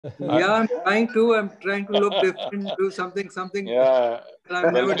Yeah, I'm trying to. I'm trying to look different, do something Yeah. that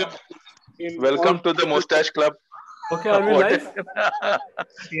I've never Welcome, done in all. welcome to the Mustache Club. Okay, are we What? live?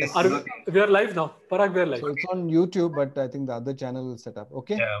 Yes. Are we, Okay. we are live now. Parag, we are live. So it's on YouTube, but I think the other channel will set up.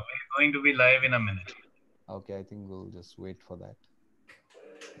 Okay. Yeah, we're going to be live in a minute. Okay, I think we'll just wait for that.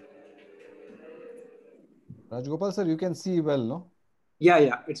 Rajgopal sir, you can see well, no?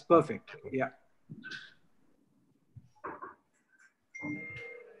 Yeah, it's perfect. Yeah.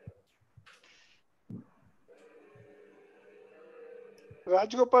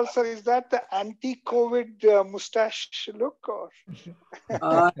 Rajgopal sir, is that the anti-COVID mustache look or?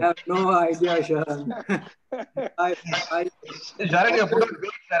 I have no idea, Sharan. I Sharan, you put on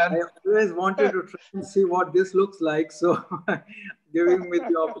weight, Sharan. always wanted to try and see what this looks like, so giving me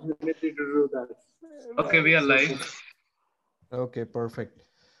the opportunity to do that. Okay, we are live. Okay, perfect.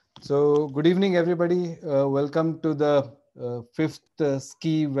 So good evening, everybody. Welcome to the fifth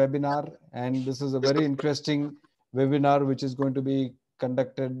ski webinar. And this is a very interesting webinar, which is going to be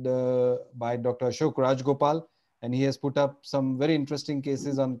conducted by Dr. Ashok Rajgopal. And he has put up some very interesting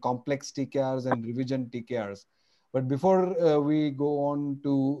cases on complex TKRs and revision TKRs. But before we go on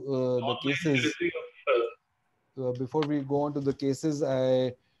to the cases,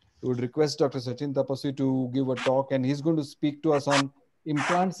 I would request Dr. Sachin Tapasvi to give a talk, and he's going to speak to us on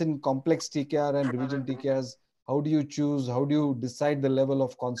implants in complex TKR and revision TKRs. How do you choose? How do you decide the level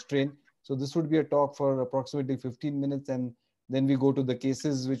of constraint? So this would be a talk for approximately 15 minutes, and then we go to the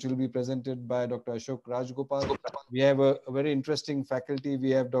cases, which will be presented by Dr. Ashok Rajgopal. We have a very interesting faculty.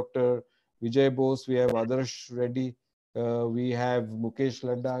 We have Dr. Vijay Bose, we have Adarsh Reddy, we have Mukesh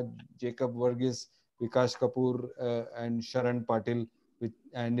Ladda, Jacob Varghese, Vikash Kapoor, and Sharan Patil.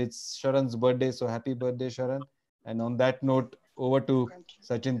 And it's Sharan's birthday, so happy birthday, Sharan. And on that note, over to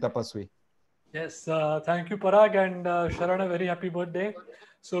Sachin Tapasvi. Yes, thank you, Parag, and Sharan, a very happy birthday.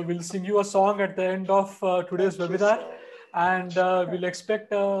 So we'll sing you a song at the end of today's webinar, and we'll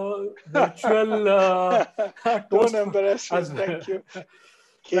expect a virtual Don't toast embarrass me. as well. Thank you.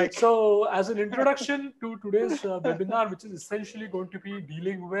 Right. So as an introduction to today's webinar, which is essentially going to be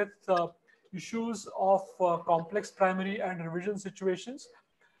dealing with issues of complex primary and revision situations,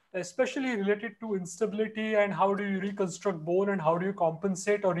 especially related to instability and how do you reconstruct bone and how do you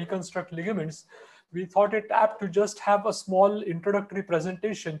compensate or reconstruct ligaments, we thought it apt to just have a small introductory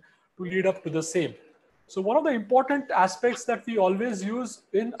presentation to lead up to the same. So one of the important aspects that we always use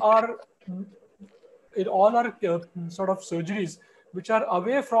in all our sort of surgeries, which are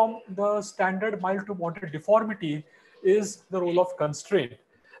away from the standard mild to moderate deformity, is the role of constraint.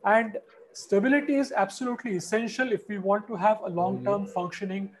 And stability is absolutely essential if we want to have a long-term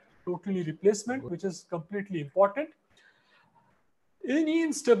functioning total knee replacement, which is completely important. Knee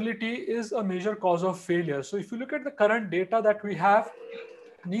instability is a major cause of failure. So if you look at the current data that we have,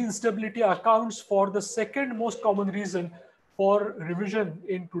 knee instability accounts for the second most common reason for revision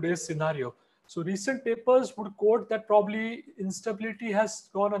in today's scenario. So recent papers would quote that probably instability has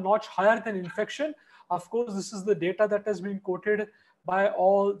gone a notch higher than infection. Of course, this is the data that has been quoted by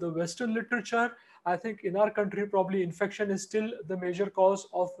all the Western literature. I think in our country, probably infection is still the major cause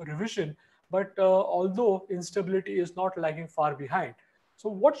of revision, but although instability is not lagging far behind. So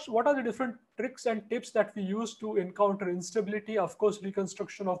what are the different tricks and tips that we use to encounter instability? Of course,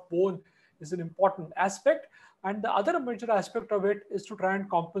 reconstruction of bone is an important aspect. And the other major aspect of it is to try and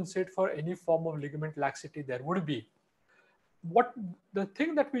compensate for any form of ligament laxity there would be. The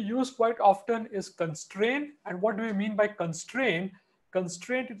thing that we use quite often is constraint. And what do we mean by constraint?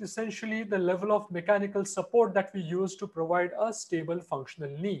 Constraint is essentially the level of mechanical support that we use to provide a stable functional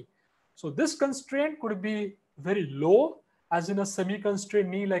knee. So this constraint could be very low, as in a semi-constrained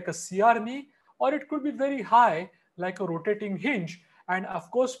knee like a CR knee, or it could be very high like a rotating hinge. And of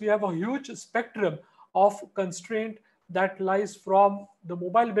course, we have a huge spectrum of constraint that lies from the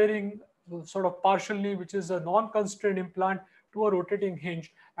mobile bearing sort of partial knee, which is a non-constrained implant, to a rotating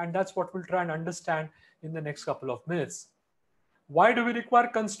hinge. And that's what we'll try and understand in the next couple of minutes. Why do we require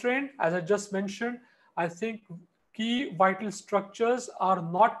constraint? As I just mentioned, I think key vital structures are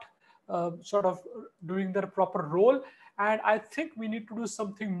not sort of doing their proper role. And I think we need to do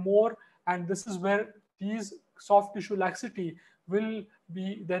something more. And this is where these soft tissue laxity will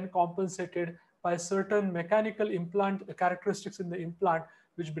be then compensated by certain mechanical implant characteristics in the implant,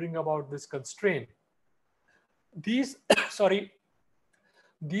 which bring about this constraint. These,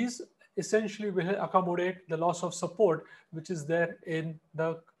 these essentially will accommodate the loss of support, which is there in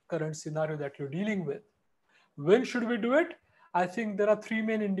the current scenario that you're dealing with. When should we do it? I think there are three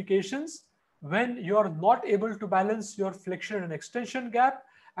main indications. When you're not able to balance your flexion and extension gap,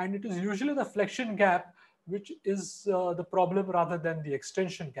 and it is usually the flexion gap which is the problem rather than the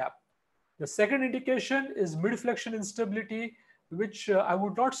extension gap. The second indication is mid-flexion instability, which I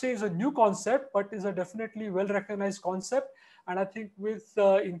would not say is a new concept, but is a definitely well-recognized concept. And I think with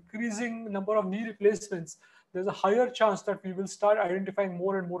increasing number of knee replacements, there's a higher chance that we will start identifying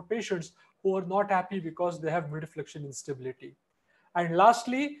more and more patients who are not happy because they have mid-flexion instability. And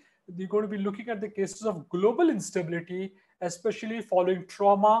lastly, we're going to be looking at the cases of global instability, especially following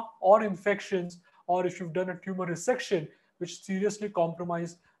trauma or infections, or if you've done a tumor resection, which seriously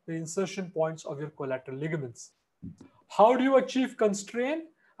compromise the insertion points of your collateral ligaments. How do you achieve constraint?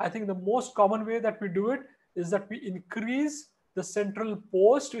 I think the most common way that we do it is that we increase the central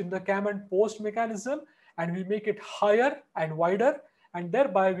post in the cam and post mechanism, and we make it higher and wider, and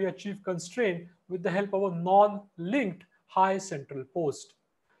thereby we achieve constraint with the help of a non-linked high central post.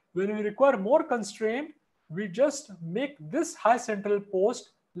 When we require more constraint, we just make this high central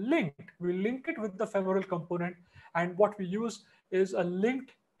post linked. We link it with the femoral component, and what we use is a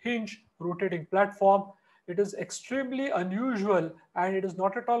linked hinge rotating platform. It is extremely unusual and it is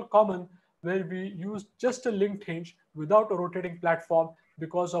not at all common where we use just a linked hinge without a rotating platform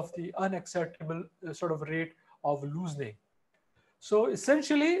because of the unacceptable sort of rate of loosening. So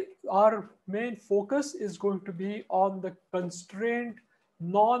essentially, our main focus is going to be on the constrained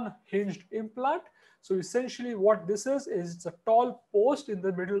non-hinged implant. So essentially what this is it's a tall post in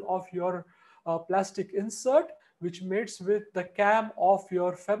the middle of your plastic insert, which mates with the cam of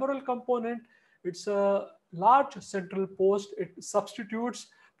your femoral component. It's a large central post. It substitutes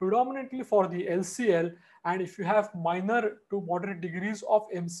predominantly for the LCL. And if you have minor to moderate degrees of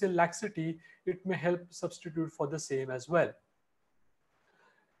MCL laxity, it may help substitute for the same as well.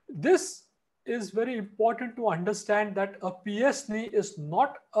 This is very important to understand that a PS knee is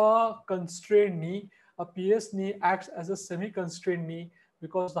not a constrained knee. A PS knee acts as a semi-constrained knee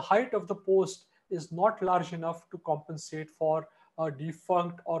because the height of the post is not large enough to compensate for a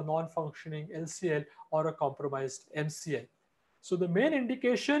defunct or non-functioning LCL or a compromised MCL. So the main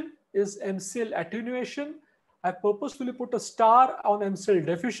indication is MCL attenuation. I purposefully put a star on MCL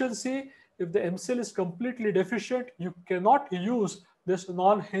deficiency. If the MCL is completely deficient, you cannot use this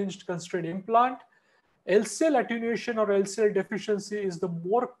non-hinged constrained implant. LCL attenuation or LCL deficiency is the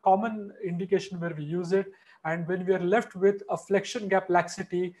more common indication where we use it. And when we are left with a flexion gap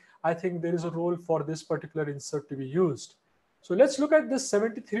laxity, I think there is a role for this particular insert to be used. So let's look at this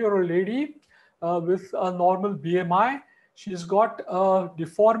 73-year-old lady with a normal BMI. She's got a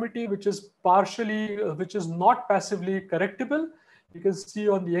deformity which is partially, which is not passively correctable. You can see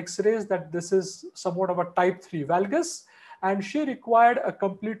on the X-rays that this is somewhat of a type 3 valgus. And she required a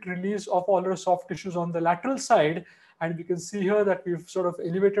complete release of all her soft tissues on the lateral side. And we can see here that we've sort of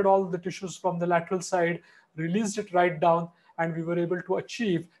elevated all the tissues from the lateral side, released it right down, and we were able to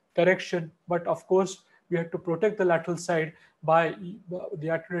achieve correction. But of course, we had to protect the lateral side by the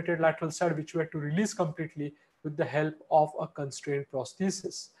attenuated lateral side, which we had to release completely with the help of a constrained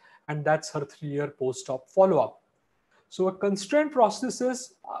prosthesis. And that's her 3-year post-op follow-up. So a constrained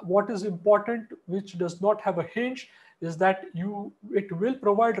prosthesis, what is important, which does not have a hinge, is that it will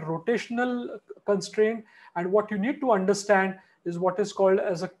provide rotational constraint. And what you need to understand is what is called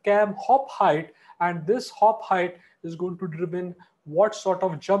as a cam hop height. And this hop height is going to determine what sort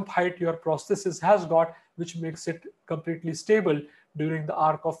of jump height your prosthesis has got, which makes it completely stable during the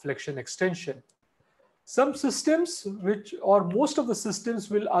arc of flexion extension. Some systems, or most of the systems,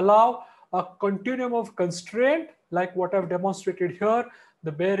 will allow a continuum of constraint, like what I've demonstrated here.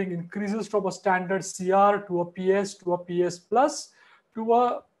 The bearing increases from a standard CR to a PS to a PS plus to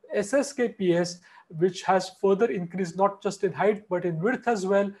a SSK PS, which has further increased not just in height but in width as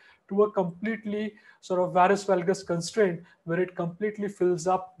well, to a completely sort of varus valgus constraint where it completely fills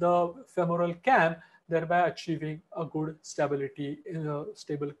up the femoral cam, thereby achieving a good stability in a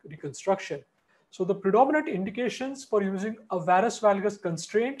stable reconstruction. So the predominant indications for using a varus valgus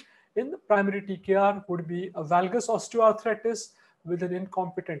constraint in the primary TKR would be a valgus osteoarthritis with an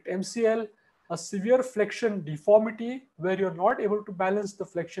incompetent MCL, a severe flexion deformity where you're not able to balance the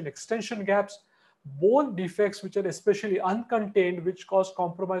flexion extension gaps, bone defects which are especially uncontained, which cause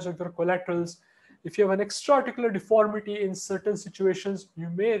compromise of your collaterals. If you have an extra-articular deformity in certain situations, you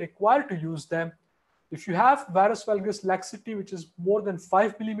may require to use them. If you have varus valgus laxity, which is more than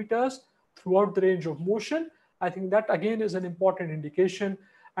 5 millimeters throughout the range of motion, I think that again is an important indication.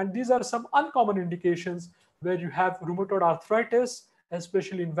 And these are some uncommon indications where you have rheumatoid arthritis,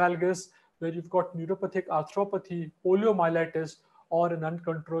 especially in valgus, where you've got neuropathic arthropathy, poliomyelitis, or an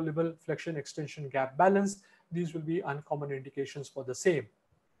uncontrollable flexion extension gap balance. These will be uncommon indications for the same.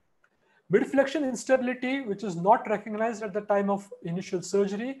 Mid-flexion instability, which is not recognized at the time of initial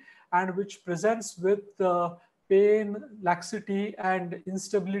surgery and which presents with pain, laxity, and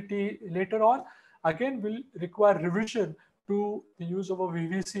instability later on, again will require revision to the use of a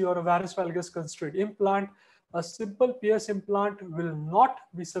VVC or a varus valgus constraint implant. A simple PS implant will not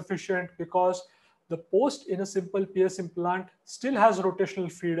be sufficient because the post in a simple PS implant still has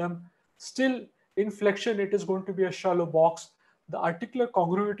rotational freedom. Still, in flexion, it is going to be a shallow box. The articular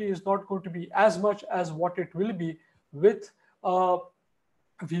congruity is not going to be as much as what it will be with a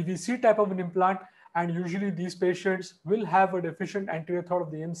VVC type of an implant. And usually these patients will have a deficient anterior third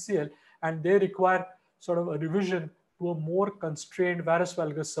of the MCL, and they require sort of a revision to a more constrained varus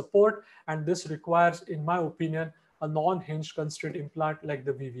valgus support. And this requires, in my opinion, a non-hinged constraint implant like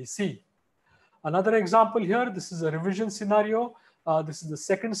the VVC. Another example here, this is a revision scenario. This is the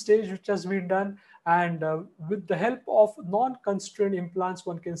second stage which has been done. And with the help of non-constrained implants,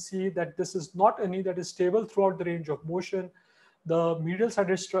 one can see that this is not a knee that is stable throughout the range of motion. The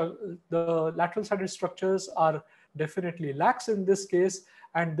the lateral sided structures are definitely lax in this case,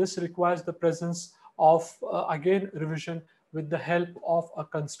 and this requires the presence of, again, revision with the help of a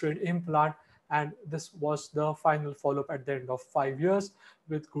constrained implant. And this was the final follow-up at the end of 5 years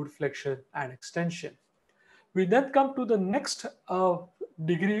with good flexion and extension. We then come to the next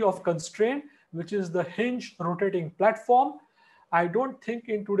degree of constraint, which is the hinge rotating platform. I don't think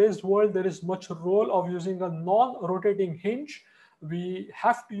in today's world there is much role of using a non-rotating hinge. We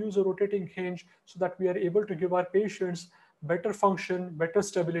have to use a rotating hinge so that we are able to give our patients better function, better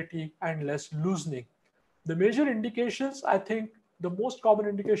stability, and less loosening. The major indications, I think the most common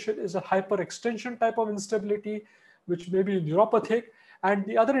indication is a hyperextension type of instability, which may be neuropathic. And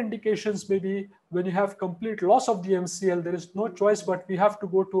the other indications may be when you have complete loss of the MCL, there is no choice, but we have to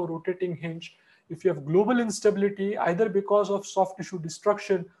go to a rotating hinge. If you have global instability, either because of soft tissue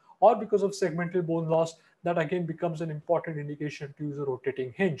destruction or because of segmental bone loss, that again becomes an important indication to use a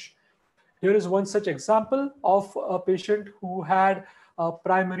rotating hinge. Here is one such example of a patient who had a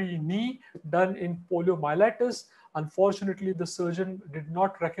primary knee done in poliomyelitis. Unfortunately, the surgeon did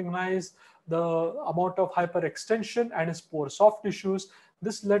not recognize the amount of hyperextension and his poor soft tissues.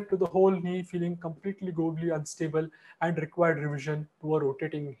 This led to the whole knee feeling completely globally unstable and required revision to a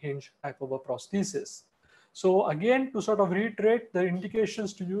rotating hinge type of a prosthesis. So again, to sort of reiterate, the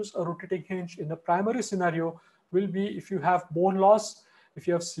indications to use a rotating hinge in the primary scenario will be if you have bone loss, if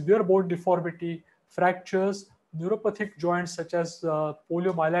you have severe bone deformity, fractures, neuropathic joints such as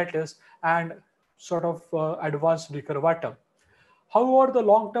poliomyelitis, and sort of advanced recurvatum. However, the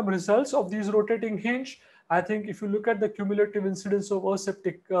long-term results of these rotating hinge, I think if you look at the cumulative incidence of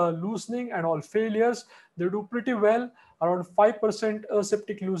aseptic loosening and all failures, they do pretty well, around 5%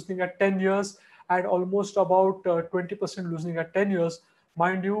 aseptic loosening at 10 years and almost about 20% loosening at 10 years.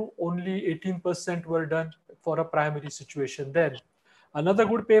 Mind you, only 18% were done for a primary situation then. Another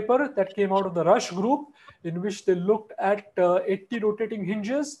good paper that came out of the Rush group, in which they looked at 80 rotating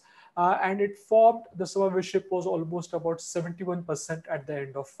hinges, and it formed, the survivorship was almost about 71% at the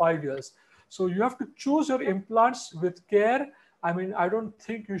end of 5 years. So you have to choose your implants with care. I mean, I don't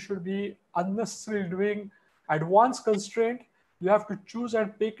think you should be unnecessarily doing advanced constraint. You have to choose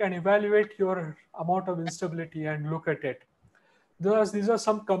and pick and evaluate your amount of instability and look at it. These are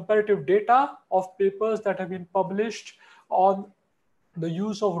some comparative data of papers that have been published on the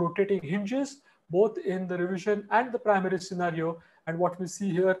use of rotating hinges, both in the revision and the primary scenario. And what we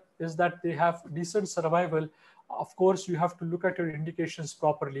see here is that they have decent survival. Of course, you have to look at your indications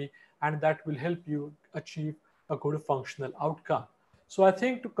properly, and that will help you achieve a good functional outcome. So I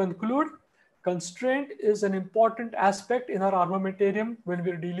think to conclude, constraint is an important aspect in our armamentarium when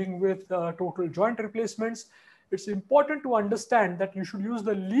we're dealing with total joint replacements. It's important to understand that you should use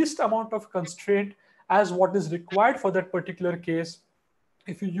the least amount of constraint as what is required for that particular case.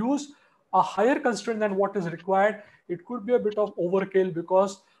 If you use a higher constraint than what is required, it could be a bit of overkill,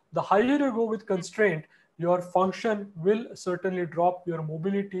 because the higher you go with constraint, your function will certainly drop, your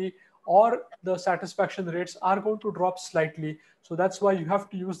mobility or the satisfaction rates are going to drop slightly. So that's why you have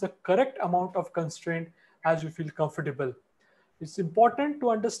to use the correct amount of constraint as you feel comfortable. It's important to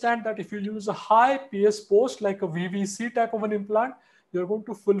understand that if you use a high PS post like a VVC type of an implant, you're going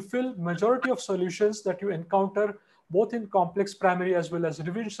to fulfill majority of solutions that you encounter both in complex primary as well as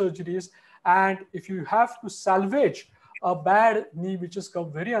revision surgeries. And if you have to salvage a bad knee which has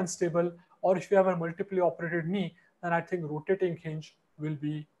come very unstable, or if you have a multiply operated knee, then I think rotating hinge will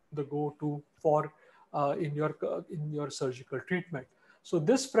be the go-to for in your surgical treatment. So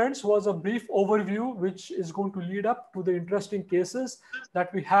this, friends, was a brief overview which is going to lead up to the interesting cases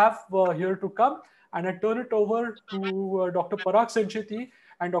that we have here to come. And I turn it over to Dr. Parag Sancheti,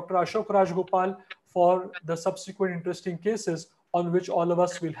 and Dr. Ashok Rajgopal for the subsequent interesting cases on which all of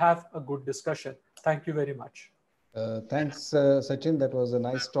us will have a good discussion. Thank you very much. Thanks, Sachin. That was a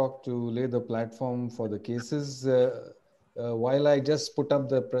nice talk to lay the platform for the cases. While I just put up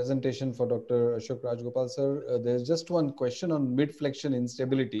the presentation for Dr. Ashok Rajgopal, sir, there's just one question on mid-flexion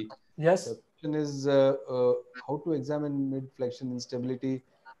instability. Yes. The question is how to examine mid-flexion instability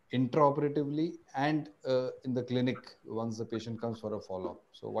intraoperatively and in the clinic once the patient comes for a follow-up.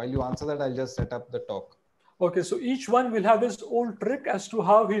 So while you answer that, I'll just set up the talk. Okay, so each one will have his own trick as to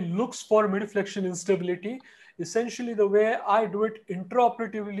how he looks for mid-flexion instability. Essentially, the way I do it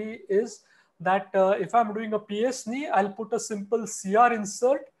intraoperatively is that if I'm doing a PS knee, I'll put a simple CR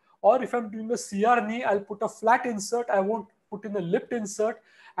insert, or if I'm doing a CR knee, I'll put a flat insert. I won't put in a lipped insert,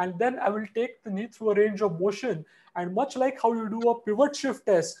 and then I will take the knee through a range of motion. And much like how you do a pivot shift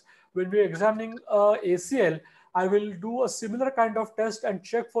test when we're examining ACL, I will do a similar kind of test and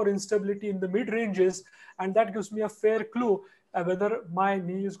check for instability in the mid ranges, and that gives me a fair clue whether my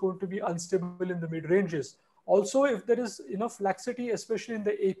knee is going to be unstable in the mid ranges. Also, if there is enough laxity, especially in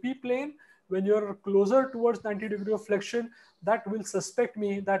the AP plane, when you're closer towards 90 degree of flexion, that will suspect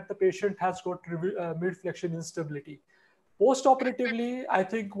me that the patient has got mid-flexion instability. Post-operatively, I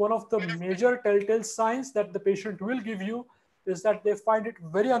think one of the major telltale signs that the patient will give you is that they find it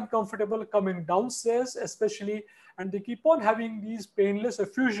very uncomfortable coming downstairs, especially, and they keep on having these painless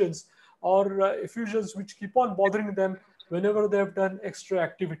effusions or effusions which keep on bothering them whenever they have done extra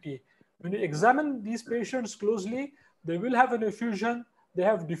activity. When you examine these patients closely, they will have an effusion, they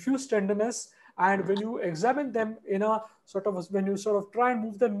have diffuse tenderness, and when you examine them in a when you try and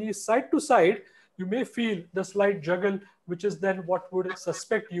move the knee side to side, you may feel the slight juggle, which is then what would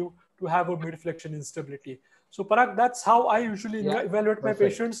suspect you to have a mid-flexion instability. So Parag, that's how I usually evaluate my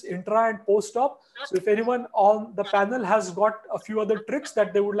patients intra and post-op. So if anyone on the panel has got a few other tricks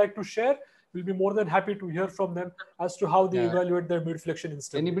that they would like to share, we'll be more than happy to hear from them as to how they evaluate their mid-flexion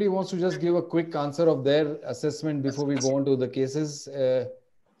instability. Anybody wants to just give a quick answer of their assessment before we go on to the cases?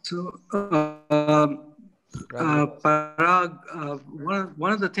 Parag,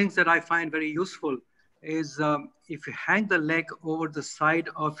 one of the things that I find very useful is if you hang the leg over the side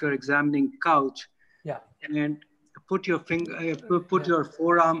of your examining couch, and put your your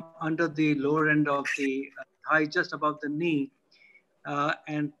forearm under the lower end of the thigh, just above the knee,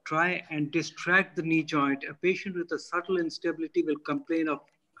 and try and distract the knee joint. A patient with a subtle instability will complain of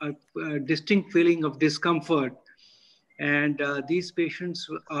a distinct feeling of discomfort. And these patients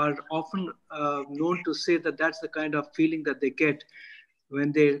are often known to say that that's the kind of feeling that they get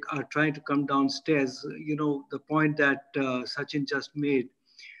when they are trying to come downstairs. You know, the point that Sachin just made,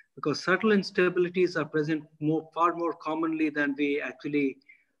 because subtle instabilities are present far more commonly than we actually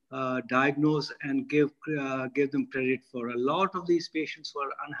diagnose and give them credit for. A lot of these patients who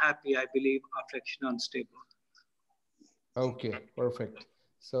are unhappy, I believe, are flexion unstable. Okay, perfect.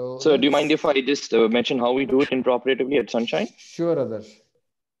 So do you mind if I just mention how we do it intraoperatively at Sunshine? Sure, Adarsh.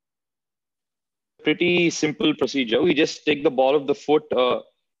 Pretty simple procedure. We just take the ball of the foot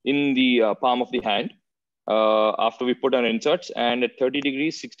in the palm of the hand after we put our inserts, and at 30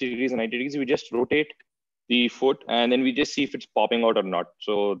 degrees, 60 degrees, and 90 degrees, we just rotate the foot, and then we just see if it's popping out or not.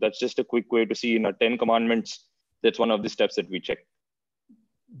 So that's just a quick way to see in our 10 commandments. That's one of the steps that we check.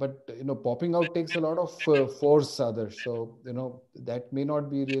 But, you know, popping out takes a lot of force, Adarsh. So, you know, that may not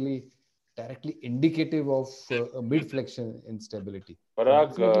be really directly indicative of a mid-flexion instability.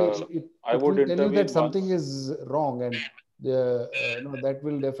 Parag, I would tell you that something is wrong, and you know, that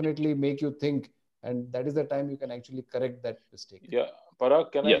will definitely make you think, and that is the time you can actually correct that mistake. Yeah,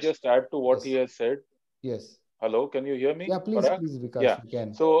 Parag, can I just add to what he has said? Yes. Hello, can you hear me? Yeah, please, Parag? please, Vikas, yeah. you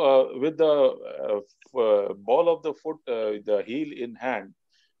can. So with the ball of the foot, the heel in hand,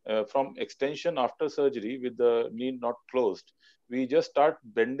 from extension after surgery with the knee not closed, we just start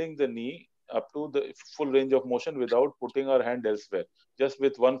bending the knee up to the full range of motion without putting our hand elsewhere, just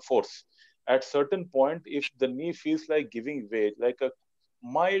with one force. At certain point, if the knee feels like giving way, like a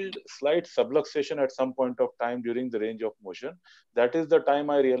mild slight subluxation at some point of time during the range of motion, that is the time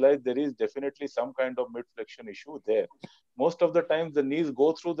I realized there is definitely some kind of mid-flexion issue there. Most of the time the knees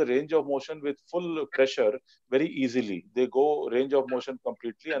go through the range of motion with full pressure very easily. They go range of motion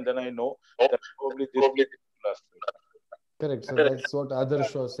completely, and then I know that probably this will last. Correct. So that's what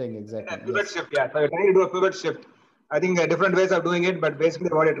Adarsh was saying exactly. Pivot shift, yeah. So you're trying to do a pivot shift. I think there are different ways of doing it, but basically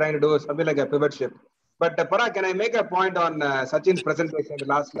what you're trying to do is something like a pivot shift. But Parag, can I make a point on Sachin's presentation, the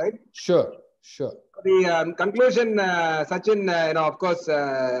last slide? Sure, sure. The conclusion, Sachin, you know, of course,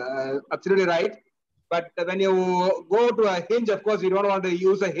 absolutely right. But when you go to a hinge, of course, you don't want to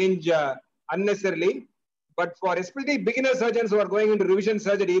use a hinge unnecessarily. But for especially beginner surgeons who are going into revision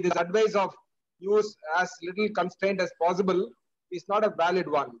surgery, this advice of use as little constraint as possible is not a valid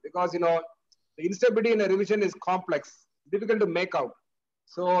one, because the instability in a revision is complex, difficult to make out.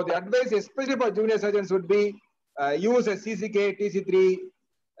 So the advice, especially for junior surgeons, would be use a CCK, TC3,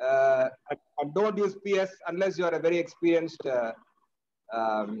 and don't use PS unless you are a very experienced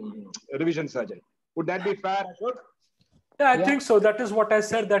revision surgeon. Would that be fair, Ashok? Yeah, I think so. That is what I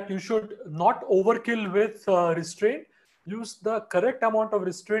said, that you should not overkill with restraint. Use the correct amount of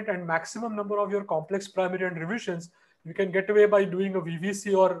restraint and maximum number of your complex primary and revisions. You can get away by doing a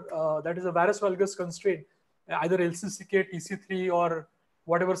VVC or that is a varus valgus constraint, either LCCK, TC3 or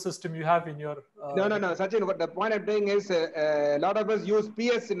whatever system you have in your... No, Sachin, what the point I'm saying is a lot of us use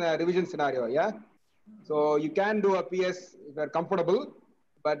PS in a revision scenario, yeah? So you can do a PS if you're comfortable,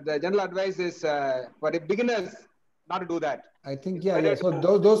 but the general advice is for the beginners not to do that. I think, yeah. So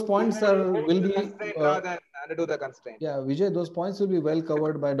those points will be... rather than undo the constraint. Yeah, Vijay, those points will be well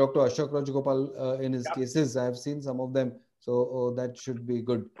covered by Dr. Ashok Rajagopal in his cases. I have seen some of them, so that should be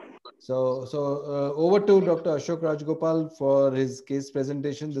good. So over to Dr. Ashok Rajagopal for his case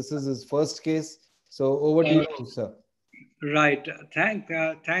presentation. This is his first case. So over to you, sir. Right.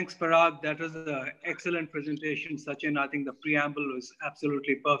 Thanks, Parag. That was an excellent presentation, Sachin. I think the preamble was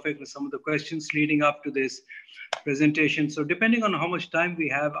absolutely perfect with some of the questions leading up to this presentation. So depending on how much time we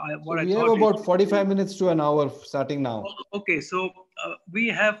have, we have about 45 minutes to an hour starting now. Okay. So we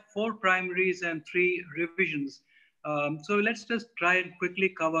have 4 primaries and 3 revisions. So let's just try and quickly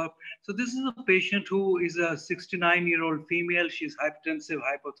cover. So this is a patient who is a 69-year-old female. She's hypertensive,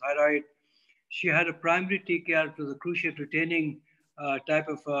 hypothyroid. She had a primary TKR, to the cruciate retaining type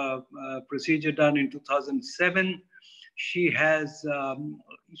of procedure done in 2007. She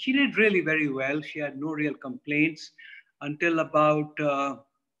did really very well. She had no real complaints until about a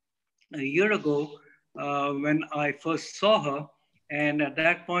year ago when I first saw her. And at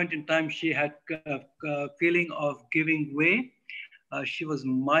that point in time, she had a feeling of giving way. She was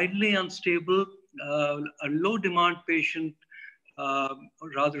mildly unstable, a low demand patient,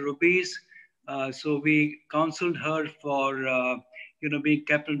 rather obese. So we counseled her for, being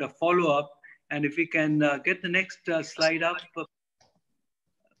kept under follow-up. And if we can get the next slide up,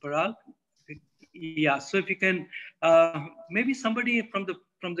 Parag. Yeah. So if you can, maybe somebody from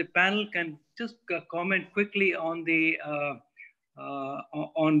the panel can just comment quickly on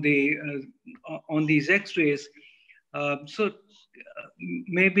these X-rays. So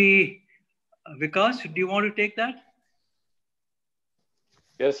maybe Vikas, do you want to take that?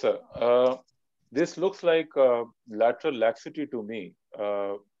 Yes, sir. This looks like lateral laxity to me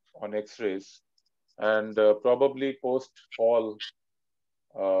on X-rays, and probably post-fall.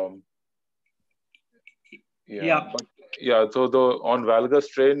 So on valgus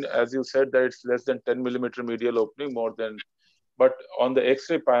strain, as you said, that it's less than 10 millimeter medial opening, but on the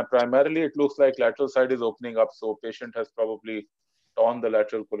X-ray primarily it looks like lateral side is opening up. So patient has probably torn the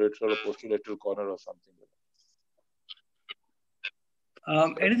lateral collateral or posterolateral corner or something like that.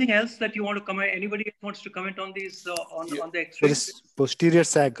 Anything else that you want to comment? Anybody wants to comment on these on the X-rays? Posterior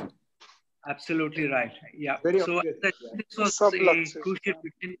sag. Absolutely right. Yeah. Very so obvious, this was a cruciate.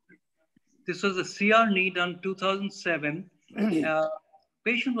 This was a CR knee done 2007.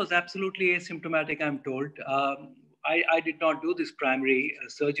 Patient was absolutely asymptomatic, I'm told. I did not do this primary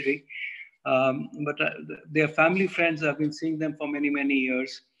surgery, but their family friends have been seeing them for many, many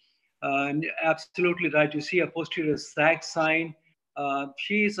years. And absolutely right. You see a posterior sag sign.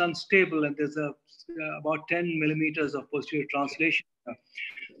 She is unstable, and there's about 10 millimeters of posterior translation.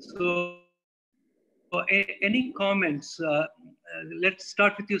 So any comments? Let's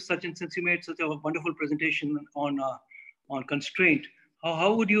start with you, Sachin, since you made such a wonderful presentation on constraint.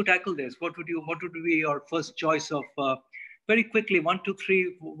 How would you tackle this? What would be your first choice of, very quickly, 1, 2,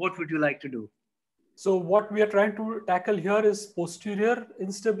 3, what would you like to do? So what we are trying to tackle here is posterior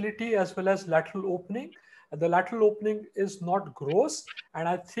instability as well as lateral opening. The lateral opening is not gross, and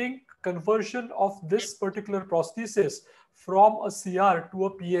I think conversion of this particular prosthesis from a CR to a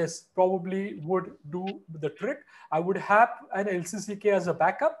PS probably would do the trick. I would have an LCCK as a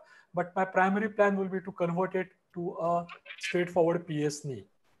backup, but my primary plan will be to convert it to a straightforward PS knee.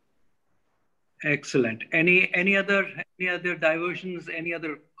 Excellent. Any other diversions? Any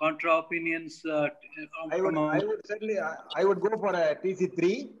other contra opinions? I would go for a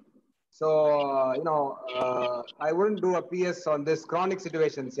TC3. So I wouldn't do a PS on this chronic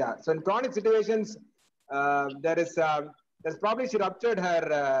situations. Yeah. So in chronic situations, there's probably she ruptured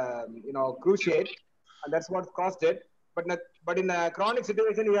her cruciate, and that's what caused it. But in a chronic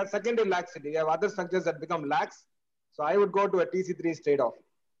situation, you have secondary laxity. You have other structures that become lax. So I would go to a TC3 straight off.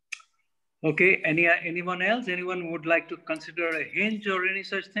 Okay, anyone else? Anyone would like to consider a hinge or any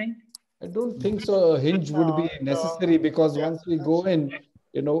such thing? I don't think so. A hinge would be necessary because once we go in,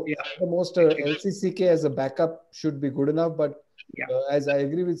 Yeah. at the most LCCK as a backup should be good enough. But Yeah. as I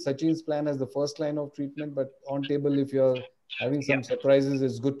agree with Sachin's plan as the first line of treatment, but on table, if you're having some surprises,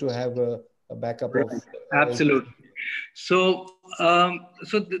 it's good to have a backup of Absolutely. So,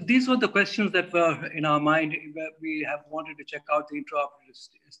 these were the questions that were in our mind. We have wanted to check out the intraoperative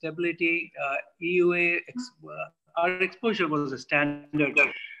stability, EUA. Our exposure was a standard.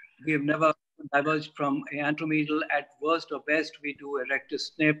 We have never diverged from anteromedial. At worst or best, we do a rectus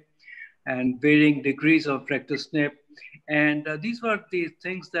snip and varying degrees of rectus snip. And these were the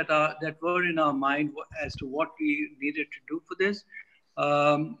things that were in our mind as to what we needed to do for this.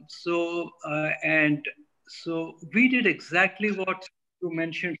 So we did exactly what you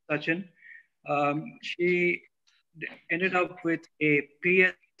mentioned, Sachin. She ended up with a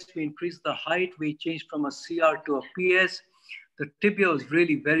PS. We increased the height. We changed from a CR to a PS. The tibia was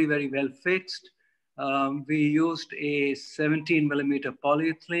really very, very well fixed. We used a 17 millimeter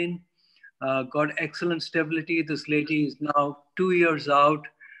polyethylene. Got excellent stability. This lady is now 2 years out,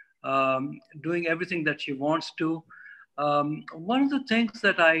 doing everything that she wants to. One of the things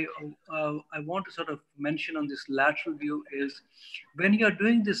that I want to sort of mention on this lateral view is when you're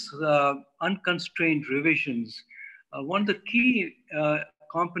doing this unconstrained revisions, one of the key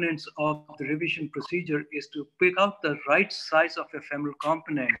components of the revision procedure is to pick out the right size of your femoral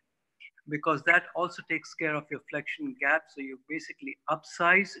component, because that also takes care of your flexion gap. So you basically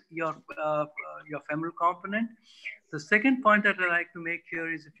upsize your femoral component. The second point that I like to make here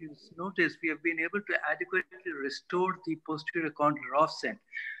is, if you notice, we have been able to adequately restore the posterior condylar offset.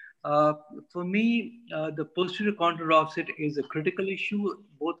 For me, the posterior condylar offset is a critical issue,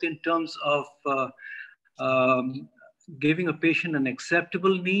 both in terms of giving a patient an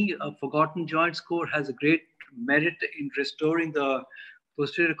acceptable knee. A forgotten joint score has a great merit in restoring the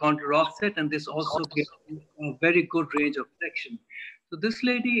posterior condylar offset, and this also gives a very good range of flexion. So this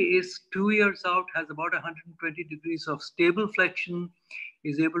lady is 2 years out, has about 120 degrees of stable flexion,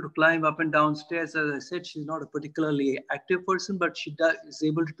 is able to climb up and down stairs. As I said, she's not a particularly active person, but she is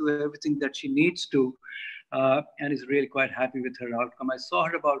able to do everything that she needs to, and is really quite happy with her outcome. I saw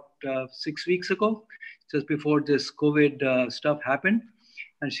her about 6 weeks ago, just before this COVID stuff happened,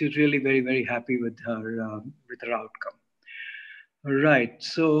 and she's really very, very happy with her outcome. Right.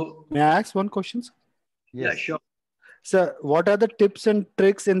 So, may I ask one question? Yes. Yeah, sure. Sir, what are the tips and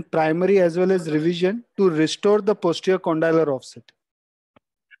tricks in primary as well as revision to restore the posterior condylar offset?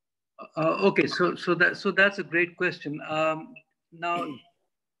 Okay, so that's a great question. Now,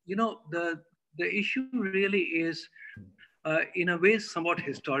 the issue really is, in a way, somewhat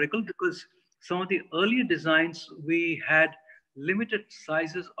historical, because some of the earlier designs we had limited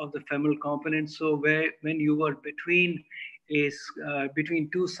sizes of the femoral component. So when you were between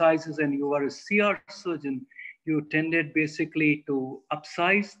two sizes and you were a CR surgeon, you tended basically to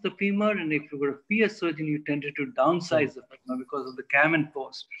upsize the femur, and if you were a PS surgeon, you tended to downsize the femur because of the cam and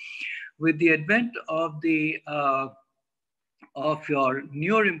post. With the advent of your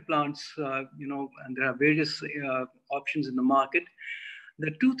newer implants, and there are various options in the market.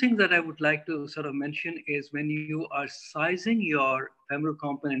 The two things that I would like to sort of mention is, when you are sizing your femoral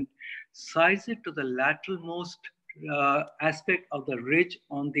component, size it to the lateralmost aspect of the ridge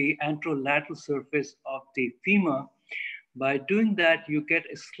on the anterolateral surface of the femur. By doing that, you get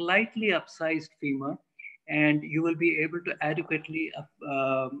a slightly upsized femur, and you will be able to adequately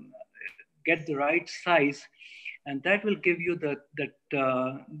get the right size, and that will give you the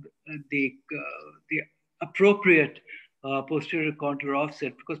appropriate posterior condylar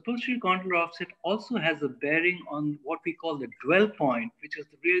offset, because posterior condylar offset also has a bearing on what we call the dwell point, which is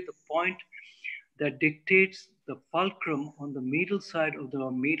really the point that dictates the fulcrum on the medial side of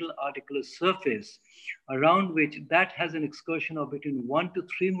the medial articular surface, around which that has an excursion of between 1 to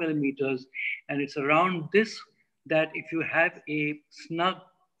 3 millimeters. And it's around this that, if you have a snug,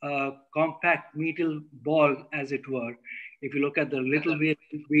 compact medial ball, as it were, if you look at the little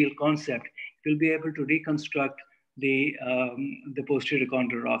wheel concept, you'll be able to reconstruct the posterior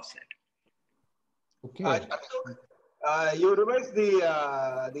condylar offset. Okay. You revised the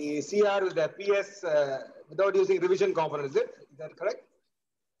CR with the PS without using revision component, is that correct?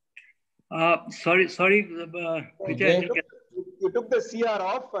 Sorry, Vijay. You took the CR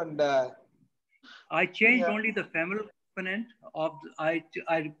off, and I changed only the femoral component of. I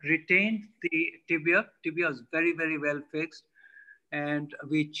retained the tibia. Tibia is very, very well fixed, and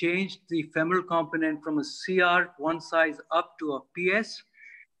we changed the femoral component from a CR one size up to a PS.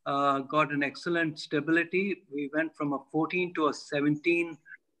 Got an excellent stability. We went from a 14 to a 17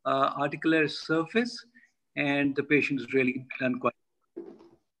 articular surface, and the patient is really done quite.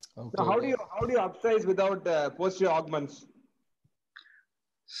 Okay. Now, how do you upsize without posterior augments?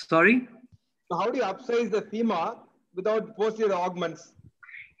 Sorry? So how do you upsize the femur without posterior augments?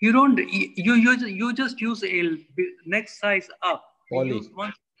 You don't. You just use a next size up. You use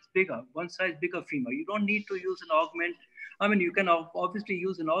one size bigger femur. You don't need to use an augment. I mean, you can obviously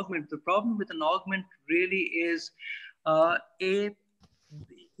use an augment. The problem with an augment really is, in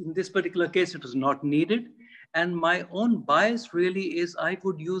this particular case, it was not needed. And my own bias really is I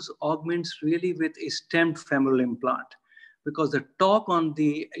would use augments really with a stemmed femoral implant, because the torque on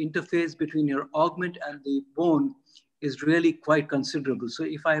the interface between your augment and the bone is really quite considerable. So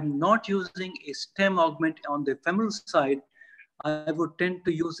if I'm not using a stem augment on the femoral side, I would tend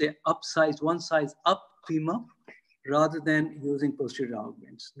to use a upsize, one size up femur rather than using posterior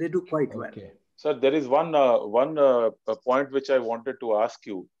augments. They do quite well. Sir, there is one point which I wanted to ask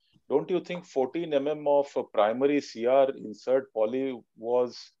you. Don't you think 14 mm of primary CR insert poly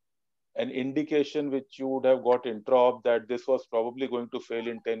was an indication which you would have got intra-op that this was probably going to fail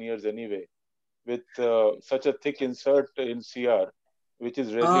in 10 years anyway, with such a thick insert in CR, which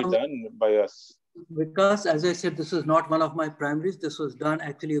is rarely done by us? Because, as I said, this is not one of my primaries. This was done,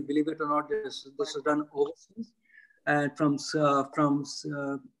 actually, believe it or not, this was done overseas. And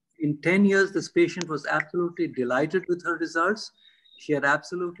in 10 years, this patient was absolutely delighted with her results. She had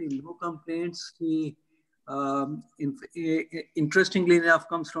absolutely no complaints. She, interestingly enough,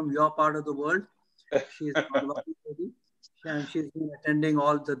 comes from your part of the world. She's a lovely lady, and she's been attending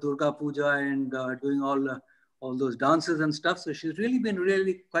all the Durga Puja and doing all those dances and stuff. So she's really been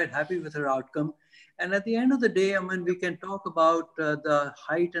quite happy with her outcome. And at the end of the day, I mean, we can talk about the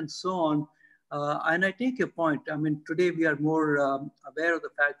height and so on. And I take your point. I mean, today we are more aware of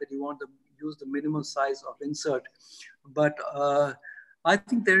the fact that you want to use the minimum size of insert. But I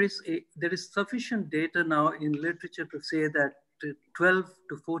think there is sufficient data now in literature to say that 12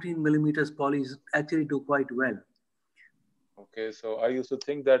 to 14 millimeters polys actually do quite well. Okay, so I used to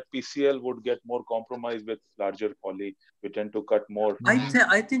think that PCL would get more compromised with larger poly. We tend to cut more.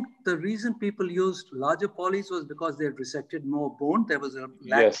 I think the reason people used larger polys was because they had resected more bone. There was a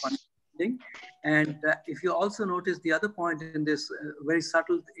lack of understanding. And if you also notice the other point in this, very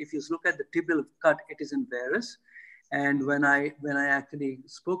subtle, if you look at the tibial cut, it is in varus. And when I actually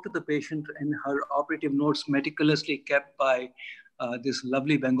spoke to the patient, and her operative notes meticulously kept by this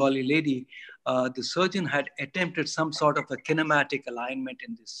lovely Bengali lady, the surgeon had attempted some sort of a kinematic alignment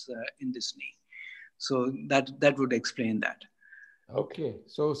in this knee. So that would explain that. Okay.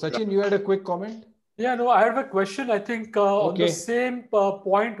 So Sachin, you had a quick comment? Yeah, no, I have a question. I think on the same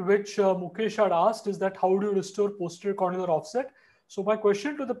point which Mukesh had asked, is that how do you restore posterior condylar offset? So my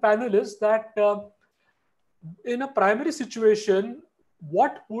question to the panel is that in a primary situation,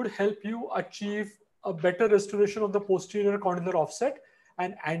 what would help you achieve a better restoration of the posterior condylar offset,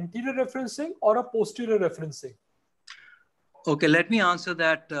 an anterior referencing or a posterior referencing? Okay, let me answer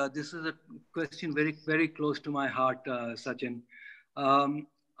that. This is a question very, very close to my heart, Sachin.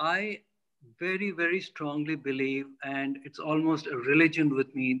 I very, very strongly believe, and it's almost a religion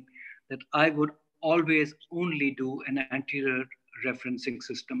with me, that I would always only do an anterior referencing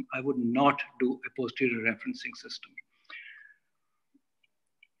system. I would not do a posterior referencing system.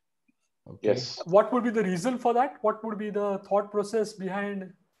 Okay. Yes. What would be the reason for that? What would be the thought process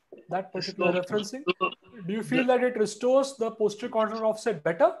behind that particular referencing? Do you feel that it restores the posterior condylar offset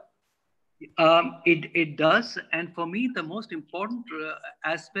better? It does, and for me, the most important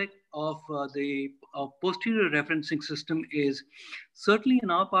aspect of the posterior referencing system is certainly in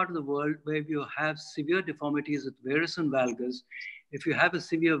our part of the world where you have severe deformities with varus and valgus. If you have a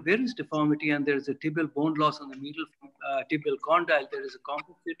severe varus deformity and there is a tibial bone loss on the medial tibial condyle, there is a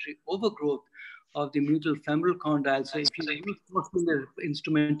compensatory overgrowth of the medial femoral condyle. So if you use posterior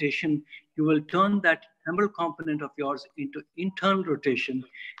instrumentation, you will turn that femoral component of yours into internal rotation,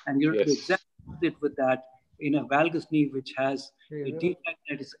 and you're exactly with that in a valgus knee which has a defect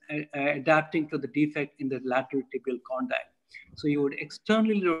that is adapting to the defect in the lateral tibial condyle. So you would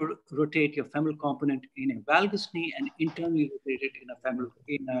externally rotate your femoral component in a valgus knee and internally rotate it in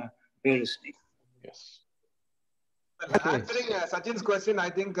a varus knee. Yes. Answering Sachin's question, I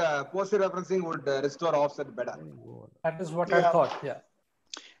think posterior referencing would restore offset better. That is what I thought. Yeah.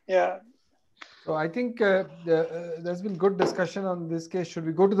 Yeah. So I think there's been good discussion on this case. Should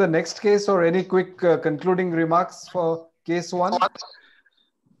we go to the next case, or any quick concluding remarks for case one?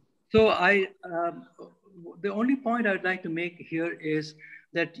 So the only point I'd like to make here is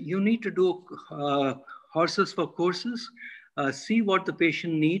that you need to do horses for courses. See what the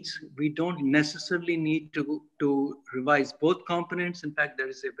patient needs. We don't necessarily need to revise both components. In fact, there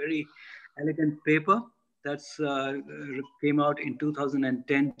is a very elegant paper that's came out in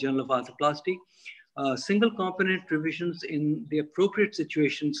 2010 Journal of Arthroplasty. Single component revisions in the appropriate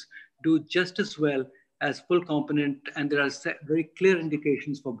situations do just as well as full component, and there are very clear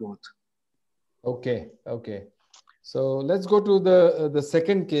indications for both. Okay, okay. So let's go to the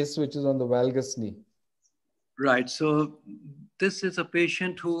second case, which is on the valgus knee. Right. So this is a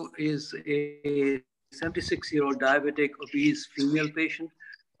patient who is a 76-year-old diabetic, obese female patient.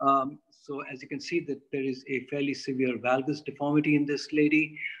 So as you can see that there is a fairly severe valgus deformity in this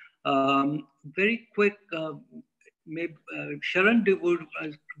lady. Very quick, maybe Sharon,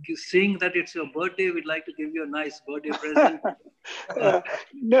 seeing that it's your birthday, we'd like to give you a nice birthday present.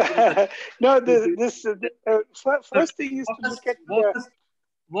 First thing is to look at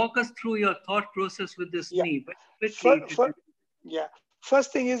walk us through your thought process with this knee.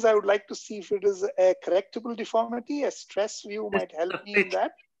 First thing is I would like to see if it is a correctable deformity. A stress view might help me in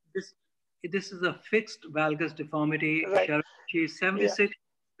that. This is a fixed valgus deformity. Right. She's 76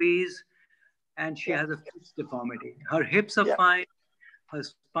 degrees and she has a fixed deformity. Her hips are fine. Her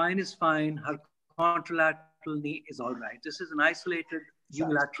spine is fine. Her contralateral knee is all right. This is an isolated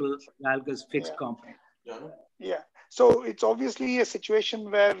unilateral valgus fixed component. Yeah. So it's obviously a situation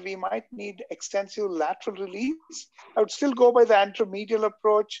where we might need extensive lateral release. I would still go by the anteromedial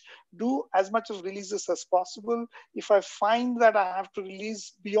approach, do as much of releases as possible. If I find that I have to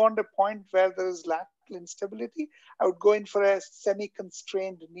release beyond a point where there is lateral instability, I would go in for a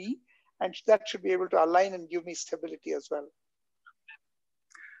semi-constrained knee, and that should be able to align and give me stability as well.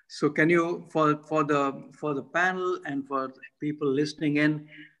 So can you, for the panel and for people listening in,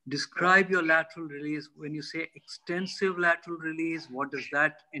 describe your lateral release? When you say extensive lateral release, what does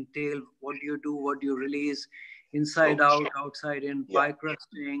that entail? What do you do? What do you release? Inside out, outside in,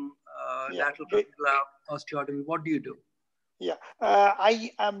 bicrusting, lateral osteotomy. What do you do? Yeah,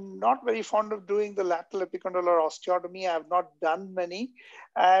 I am not very fond of doing the lateral epicondylar osteotomy. I have not done many.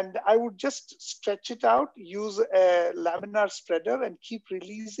 And I would just stretch it out, use a laminar spreader and keep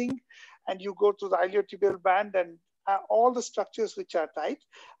releasing. And you go to the iliotibial band and all the structures which are tight.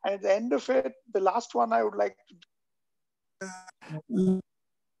 And at the end of it, the last one I would like to do,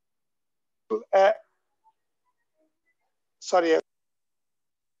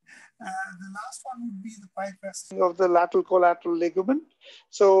 the last one would be the pie of the lateral collateral ligament.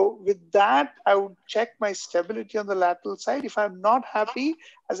 So with that, I would check my stability on the lateral side. If I'm not happy,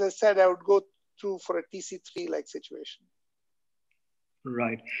 as I said, I would go through for a TC3-like situation.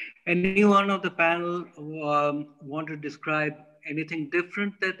 Right. Anyone of the panel want to describe anything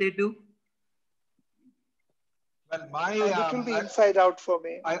different that they do? Well, it will be inside out for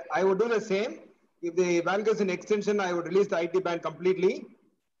me. I would do the same. If the valgus in extension, I would release the IT band completely.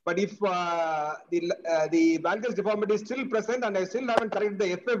 But if the valgus deformity is still present and I still haven't corrected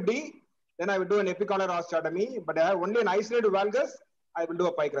the FFD, then I will do an epicondylar osteotomy. But I have only an isolated valgus, I will do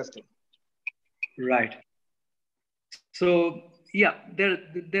a pie crusting. Right. So yeah, there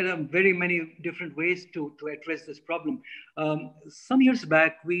are very many different ways to address this problem. Some years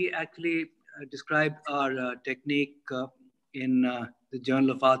back, we actually described our technique in the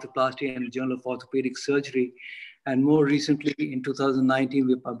Journal of Arthroplasty and the Journal of Orthopedic Surgery. And more recently, in 2019,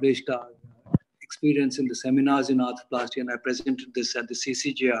 we published our experience in the seminars in arthroplasty, and I presented this at the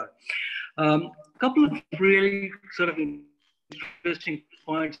CCJR. A couple of really sort of interesting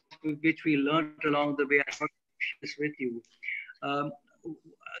points which we learned along the way. I thought I'd share this with you.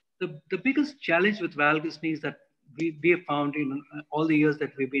 The biggest challenge with valgus knees that we have found in all the years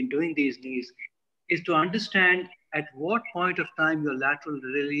that we've been doing these knees is to understand at what point of time your lateral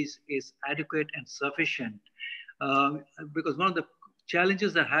release is adequate and sufficient. Because one of the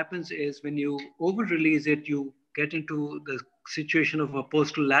challenges that happens is when you over-release it, you get into the situation of a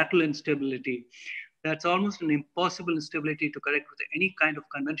posterolateral instability. That's almost an impossible instability to correct with any kind of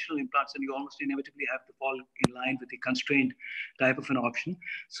conventional implants, and you almost inevitably have to fall in line with the constrained type of an option.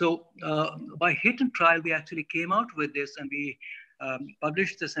 So by hit and trial, we actually came out with this, and we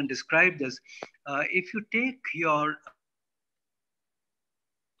published this and described this. If you take your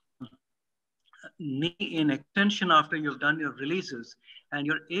knee in extension after you've done your releases, and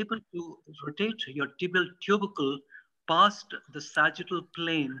you're able to rotate your tibial tubercle past the sagittal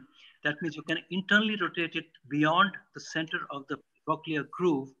plane, that means you can internally rotate it beyond the center of the trochlear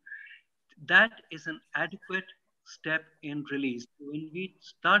groove. That is an adequate step in release. When we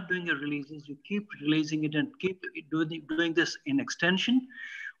start doing your releases, you keep releasing it and keep doing this in extension.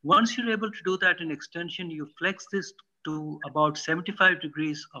 Once you're able to do that in extension, you flex this to about 75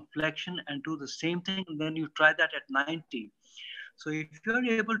 degrees of flexion and do the same thing, and then you try that at 90. So if you're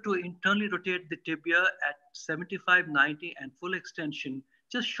able to internally rotate the tibia at 75, 90 and full extension,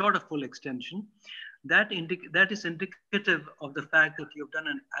 just short of full extension, that is indicative of the fact that you've done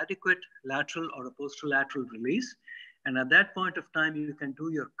an adequate lateral or a posterolateral release. And at that point of time, you can do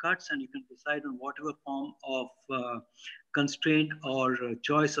your cuts and you can decide on whatever form of constraint or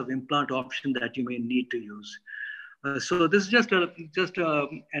choice of implant option that you may need to use. So this is just a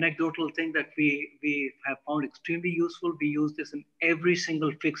anecdotal thing that we have found extremely useful. We use this in every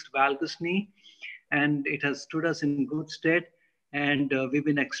single fixed valgus knee, and it has stood us in good stead. And we've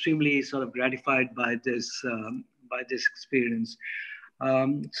been extremely sort of gratified by this experience.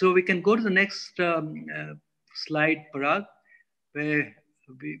 So we can go to the next slide, Parag, where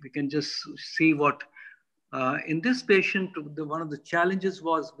we can just see what in this patient. One of the challenges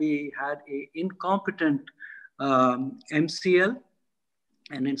was we had an incompetent MCL,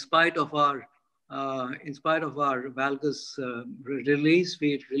 and in spite of our valgus release,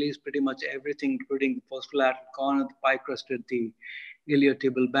 we released pretty much everything, including the posterolateral corner, the pie crusted, the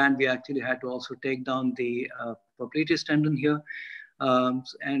iliotibial band. We actually had to also take down the popliteus tendon here,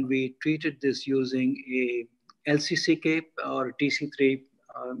 and we treated this using a LCCK or TC3,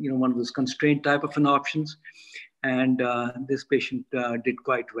 one of those constraint type of an options, and this patient did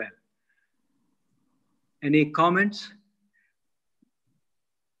quite well. Any comments?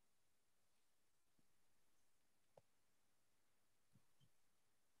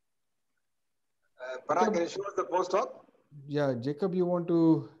 Parag, can you show us the post-op? Yeah, Jacob, you want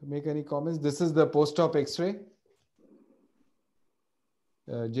to make any comments? This is the post-op X-ray.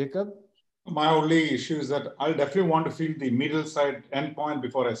 Jacob? My only issue is that I'll definitely want to feel the medial side endpoint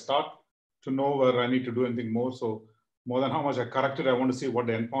before I start to know where I need to do anything more. So more than how much I corrected, I want to see what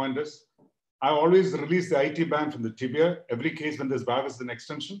the endpoint is. I always release the IT band from the tibia, every case when there's valgus in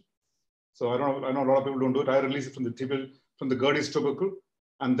extension. So I know a lot of people don't do it. I release it from the tibial, from the Gerdy's tubercle,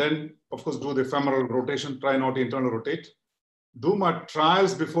 and then of course do the femoral rotation, try not to internal rotate. Do my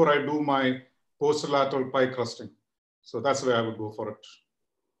trials before I do my posterolateral pie crusting. So that's the way I would go for it.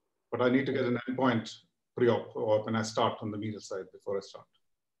 But I need to get an endpoint pre-op or when I start on the medial side before I start.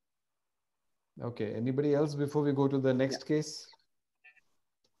 Okay, anybody else before we go to the next case?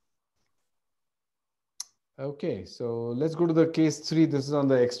 Okay, so let's go to the case 3. This is on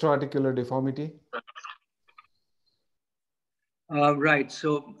the extra-articular deformity. Right,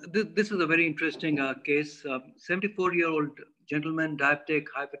 so this is a very interesting case. 74-year-old gentleman, diabetic,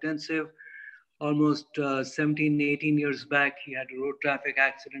 hypertensive, almost 17, 18 years back. He had a road traffic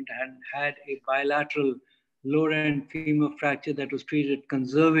accident and had a bilateral lower end femur fracture that was treated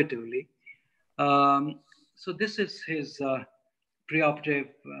conservatively. So this is his preoperative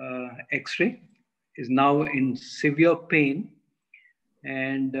X-ray. Is now in severe pain,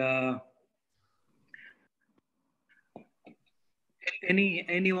 and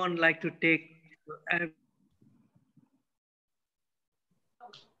anyone like to take?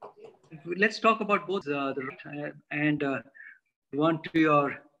 Let's talk about both the right and the one to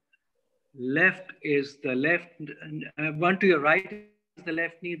your left is the left, one to your right is the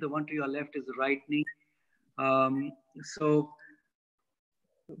left knee, the one to your left is the right knee. So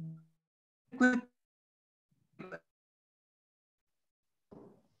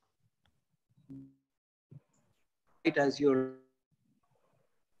as you're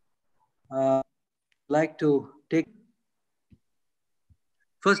like to take.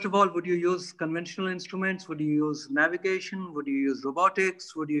 First of all, would you use conventional instruments? Would you use navigation? Would you use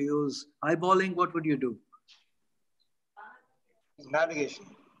robotics? Would you use eyeballing? What would you do? Navigation.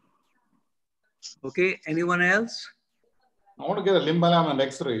 Okay, anyone else? I want to get a limb alignment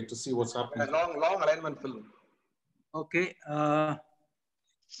X-ray to see what's happening. A long alignment film. Okay.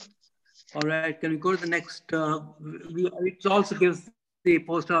 All right, can we go to the next? It also gives the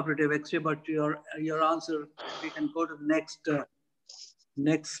post-operative X-ray, but your answer, we can go to the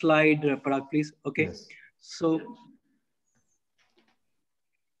next slide, Parag, please. Okay. Yes. So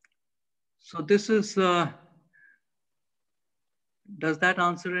this is, does that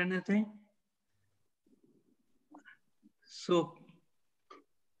answer anything? So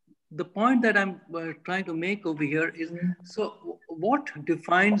the point that I'm trying to make over here is, so what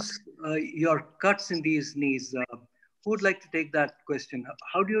defines your cuts in these knees? Who would like to take that question?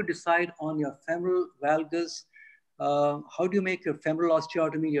 How do you decide on your femoral valgus? How do you make your femoral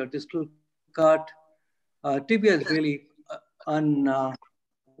osteotomy, your distal cut? Tibia is really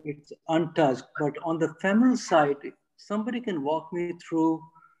it's untouched, but on the femoral side, somebody can walk me through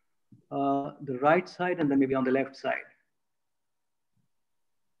the right side and then maybe on the left side.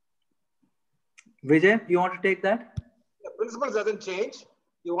 Vijay, you want to take that? The principle doesn't change.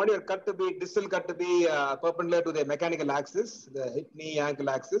 You want your cut to be, distal cut to be perpendicular to the mechanical axis, the hip, knee, ankle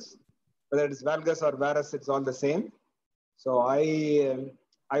axis. Whether it is valgus or varus, it's all the same. So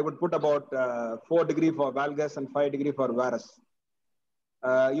I would put about 4 degree for valgus and 5 degree for varus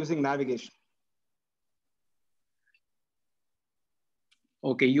using navigation.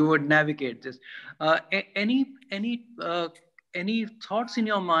 Okay, you would navigate this. Any thoughts in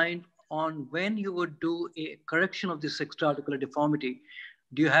your mind on when you would do a correction of this extraarticular deformity?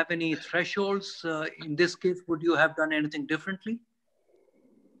 Do you have any thresholds? In this case, would you have done anything differently?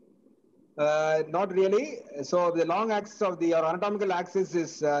 Not really. So the long axis of the anatomical axis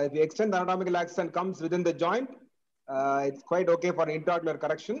is, if you extend the anatomical axis and comes within the joint, it's quite okay for an intraocular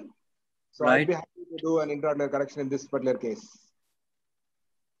correction. So right. I'd be happy to do an intraocular correction in this particular case.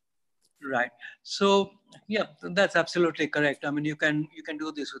 Right. So yeah, that's absolutely correct. I mean, you can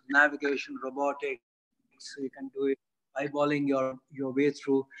do this with navigation, robotics. You can do it eyeballing your way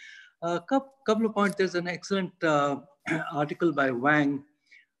through. Couple of points. There's an excellent article by Wang,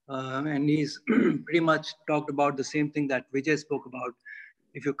 and he's pretty much talked about the same thing that Vijay spoke about.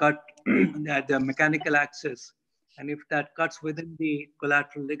 If you cut at the mechanical axis, and if that cuts within the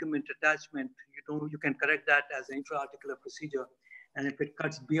collateral ligament attachment, you can correct that as an intra-articular procedure. And if it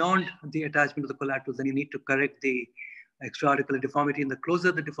cuts beyond the attachment of the collaterals, then you need to correct the extra-articular deformity. And the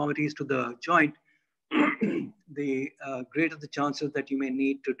closer the deformity is to the joint, the greater the chances that you may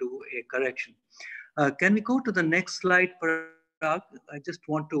need to do a correction. Can we go to the next slide, Parag? I just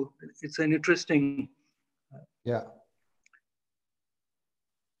want to, it's an interesting. Yeah.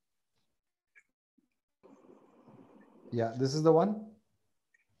 Yeah, this is the one.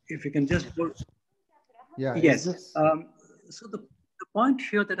 If you can just. Yeah. Yes. So the point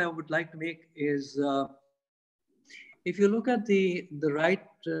here that I would like to make is, if you look at the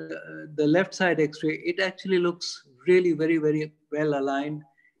left side X-ray, it actually looks really very, very well aligned.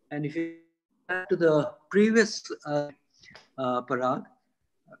 And if you go back to the previous Parag,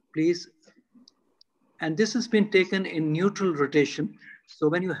 please. And this has been taken in neutral rotation. So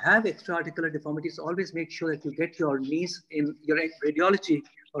when you have extra-articular deformities, always make sure that you get your knees in your radiology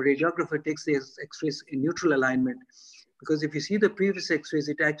or radiographer takes these X-rays in neutral alignment. Because if you see the previous X-rays,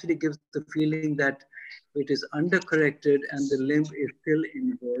 it actually gives the feeling that it is undercorrected and the limb is still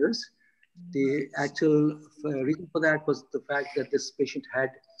inverse. The actual reason for that was the fact that this patient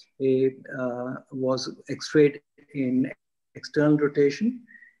had was X-rayed in external rotation,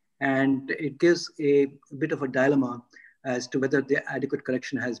 and it gives a bit of a dilemma as to whether the adequate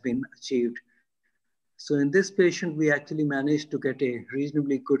correction has been achieved. So in this patient, we actually managed to get a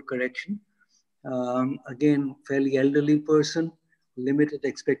reasonably good correction. Again, fairly elderly person, limited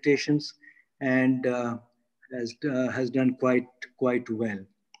expectations, and has done quite well.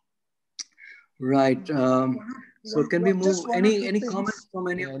 Right. So can we move? Any comments from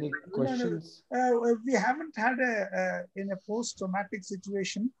any questions? We haven't had in a post-traumatic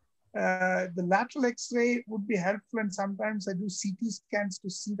situation. The lateral X-ray would be helpful, and sometimes I do CT scans to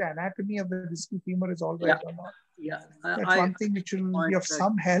see the anatomy of the distal femur is all right or not. Yeah, that's one thing which will be of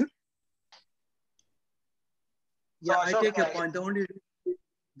some help. Yeah, I take your point. The only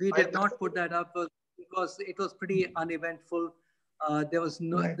we did not put that up because it was pretty uneventful. There was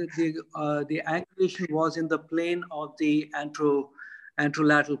no the angulation was in the plane of the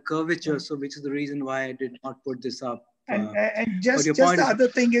anterolateral curvature, so which is the reason why I did not put this up. And just the other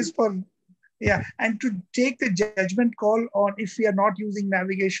thing is and to take the judgment call on if we are not using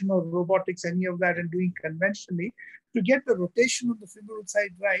navigation or robotics, any of that, and doing conventionally, to get the rotation of the femoral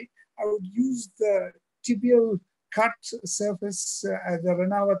side right, I would use the tibial cut surface, the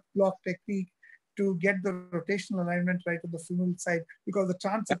Renawat block technique, to get the rotational alignment right on the femoral side, because the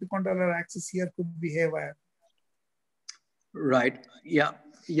transepicondylar axis here could be haywire. Right. Yeah.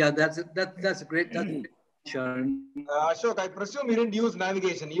 That's a great. Ashok, I presume you didn't use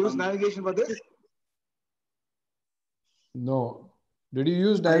navigation. You use navigation for this? No. Did you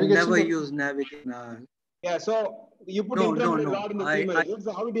use navigation? I never use navigation. Yeah, so you put intramedullary rod in the femur.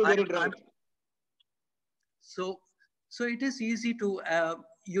 So how did you get it right? So it is easy to,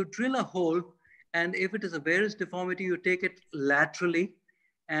 you drill a hole, and if it is a varus deformity, you take it laterally,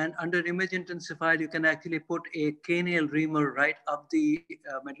 and under image intensified, you can actually put a canial reamer right up the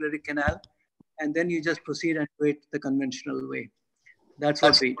medullary canal, and then you just proceed and do it the conventional way. That's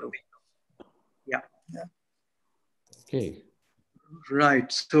what we do. Yeah. Okay.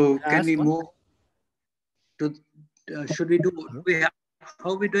 Right. So can we move to, should we do,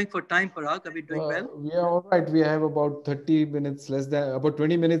 how are we doing for time, Parag? Are we doing well? We are all right. We have about 30 minutes, about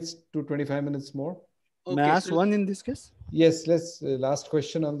 20 minutes to 25 minutes more. Okay, may I ask one in this case? Yes, let's last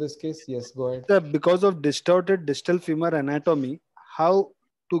question on this case. Yes, go ahead. Because of distorted distal femur anatomy, how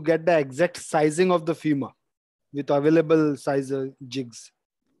to get the exact sizing of the femur with available size jigs?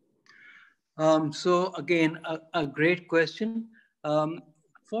 So again, a great question.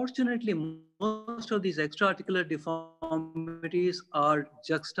 Fortunately, most of these extra-articular deformities are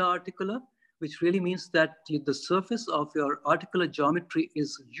juxta-articular, which really means that the surface of your articular geometry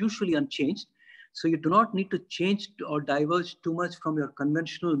is usually unchanged. So you do not need to change or diverge too much from your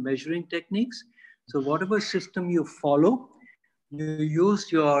conventional measuring techniques. So whatever system you follow, you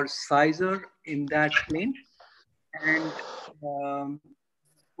use your sizer in that plane and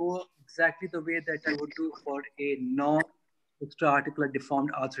go exactly the way that you would do for a non-extra-articular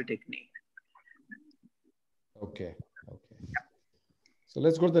deformed arthro technique. Okay. So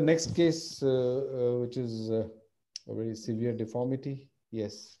let's go to the next case, which is a very severe deformity.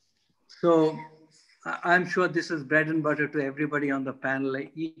 Yes. So I'm sure this is bread and butter to everybody on the panel.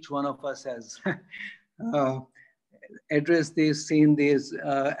 Each one of us has uh, addressed this, seen this.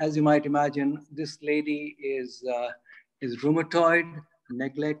 As you might imagine, this lady is rheumatoid,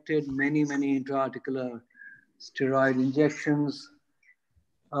 neglected, many intra-articular steroid injections,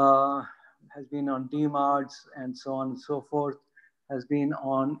 has been on DMARDs and so on and so forth, has been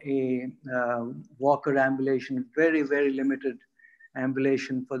on a walker ambulation, very limited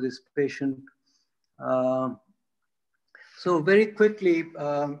ambulation for this patient. So very quickly,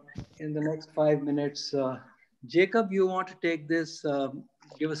 in the next 5 minutes, Jacob, you want to take this,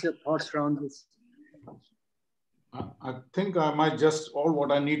 give us your thoughts around this. I think I might just, all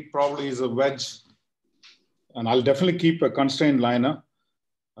what I need probably is a wedge, and I'll definitely keep a constrained liner,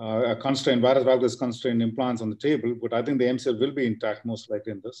 a constrained varus valgus constrained implants on the table, but I think the MCL will be intact most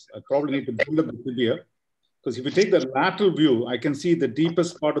likely in this. I probably need to build up the tibia, because if you take the lateral view, I can see the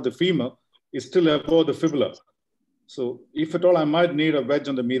deepest part of the femur is still above the fibula. So if at all, I might need a wedge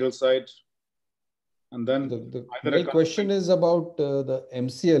on the medial side. And then the real question is about the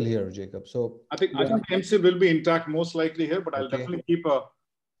MCL here, Jacob. So I think the MCL will be intact most likely here, but I'll definitely keep a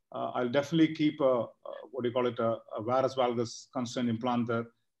what do you call it, a varus valgus constrained implant there.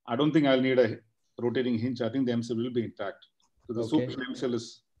 I don't think I'll need a rotating hinge. I think the MCL will be intact. So the super MCL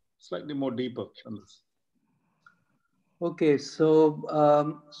is slightly more deeper than this. Okay,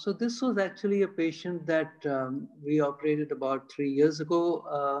 so so this was actually a patient that we operated about 3 years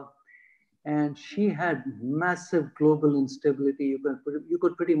ago, and she had massive global instability. You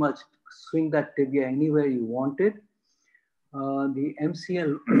could pretty much swing that tibia anywhere you wanted. The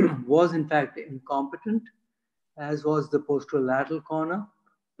MCL was in fact incompetent, as was the posterolateral corner,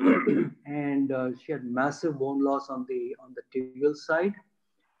 and she had massive bone loss on the tibial side.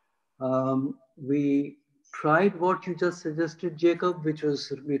 We tried what you just suggested, Jacob, which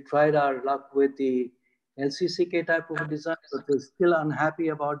was we tried our luck with the LCCK type of a design, but we're still unhappy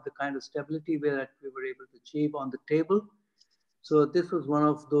about the kind of stability that we were able to achieve on the table. So this was one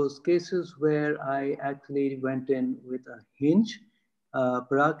of those cases where I actually went in with a hinge.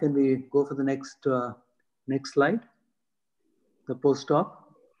 Parag, can we go for the next slide? The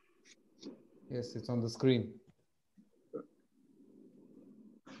post-op. Yes, it's on the screen.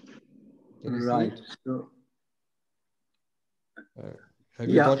 Right. So, have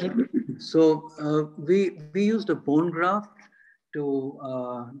you got it? So we used a bone graft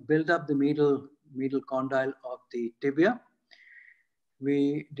to build up the medial condyle of the tibia.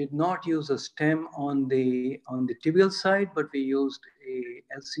 We did not use a stem on the tibial side, but we used a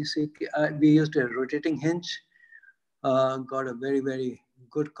LCC. We used a rotating hinge. Got a very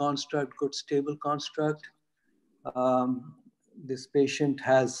good construct, good stable construct. This patient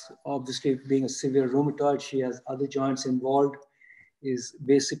has, obviously being a severe rheumatoid, she has other joints involved, is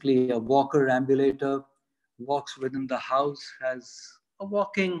basically a walker ambulator, walks within the house, has a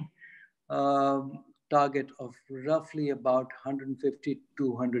walking target of roughly about 150 to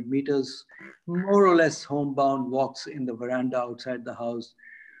 200 meters, more or less homebound, walks in the veranda outside the house.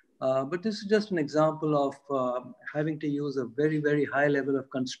 But this is just an example of having to use a very high level of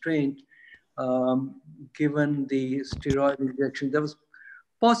constraint given the steroid injection. There was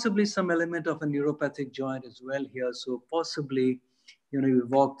possibly some element of a neuropathic joint as well here. So possibly, we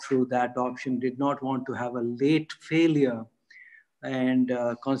walked through that option, did not want to have a late failure. And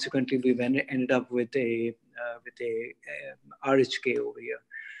consequently, we've ended up with a RHK over here.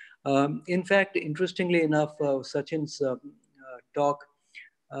 In fact, interestingly enough, Sachin's talk,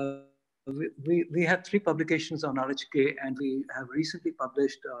 we have 3 publications on RHK, and we have recently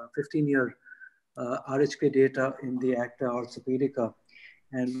published 15-year RHK data in the Acta Orthopedica.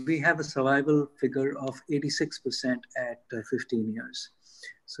 And we have a survival figure of 86% at 15 years.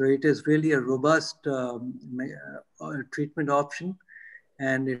 So it is really a robust treatment option,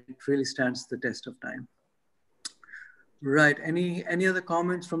 and it really stands the test of time. Right. Any other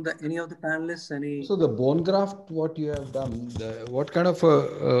comments from any of the panelists? So the bone graft, what you have done, what kind of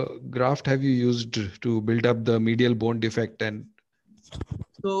a graft have you used to build up the medial bone defect? And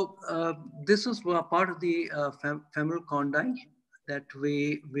so this was part of the femoral condyle that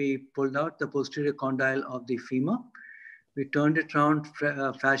we pulled out the posterior condyle of the femur. We turned it around,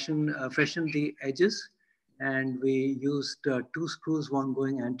 fashioned the edges, and we used 2 screws, one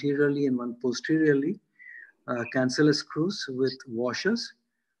going anteriorly and one posteriorly, cancellous screws with washers,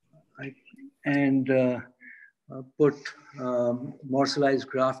 and put morcellized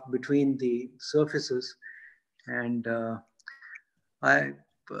graft between the surfaces. And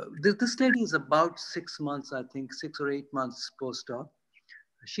this lady is about 6 months, I think, 6 or 8 months post-op.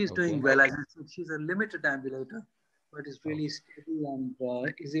 She's doing well. As I said, she's a limited ambulator, but is really steady and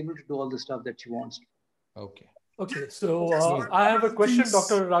is able to do all the stuff that she wants. Okay. Okay, so I have a question,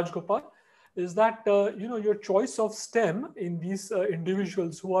 Dr. Rajgopal. Is that your choice of stem in these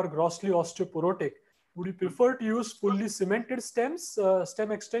individuals who are grossly osteoporotic? Would you prefer to use fully cemented stems,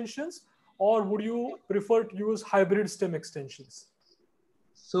 stem extensions, or would you prefer to use hybrid stem extensions?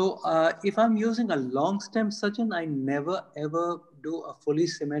 So if I'm using a long stem, Sachin, I never ever do a fully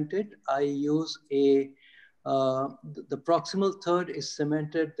cemented. I use the proximal third is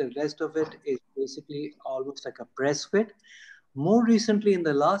cemented. The rest of it is basically almost like a press fit. More recently, in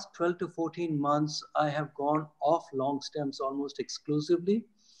the last 12 to 14 months, I have gone off long stems almost exclusively.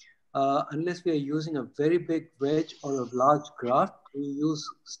 Unless we are using a very big wedge or a large graft, we use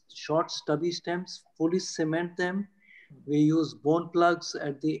short stubby stems, fully cement them. We use bone plugs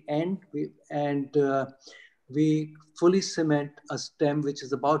at the end, we fully cement a stem which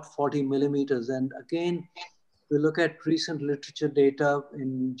is about 40 millimeters. And again, we look at recent literature data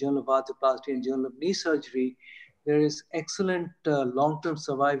in Journal of Arthroplasty and Journal of Knee Surgery. There is excellent long-term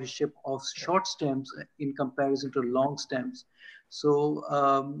survivorship of short stems in comparison to long stems. So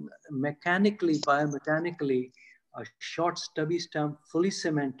mechanically, biomechanically, a short stubby stem fully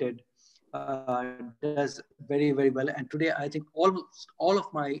cemented does very, very well. And today, I think almost all of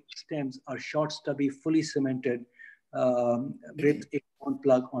my stems are short stubby, fully cemented with a bone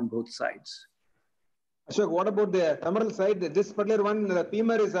plug on both sides. Ashok, what about the femoral side? This particular one, the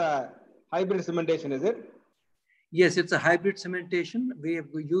femur is a hybrid cementation, is it? Yes, it's a hybrid cementation. We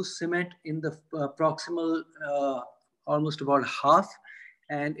use cement in the proximal almost about half,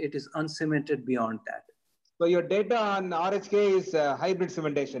 and it is uncemented beyond that. So your data on RHK is hybrid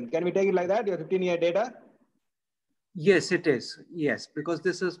cementation. Can we take it like that, your 15-year data? Yes, it is. Yes, because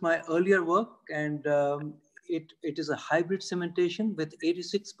this is my earlier work, and it is a hybrid cementation with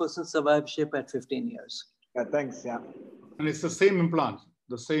 86% survivorship at 15 years. Yeah, thanks. Yeah. And it's the same implant,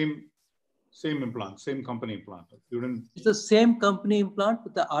 the same implant, same company implant. It's the same company implant,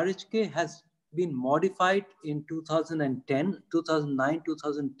 but the RHK has been modified in 2010, 2009,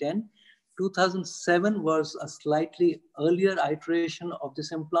 2010. 2007 was a slightly earlier iteration of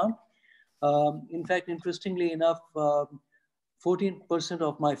this implant. In fact, interestingly enough, 14%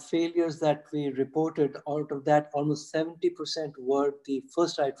 of my failures that we reported, out of that, almost 70% were the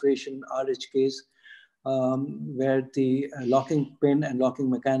first iteration RHKs, where the locking pin and locking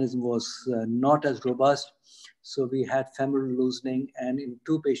mechanism was not as robust. So we had femoral loosening, and in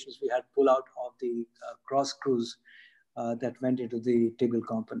 2 patients, we had pull out of the cross screws that went into the tibial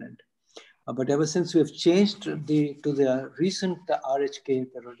component. But ever since we've changed to the recent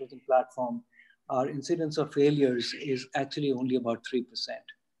RHK, the rotating platform, our incidence of failures is actually only about 3%.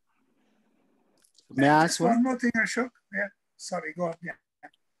 May I ask one more thing, Ashok? Yeah, sorry, go on. Yeah.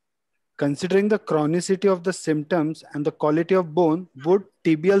 Considering the chronicity of the symptoms and the quality of bone, would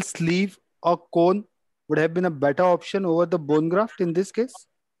tibial sleeve or cone would have been a better option over the bone graft in this case?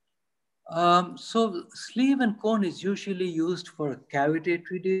 So sleeve and cone is usually used for a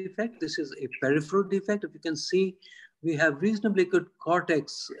cavitatory defect. This is a peripheral defect. If you can see, we have reasonably good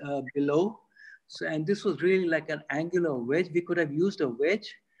cortex below. So, and this was really like an angular wedge. We could have used a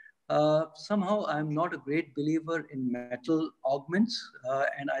wedge. Somehow I'm not a great believer in metal augments.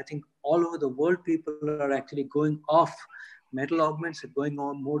 And I think all over the world, people are actually going off metal augments and going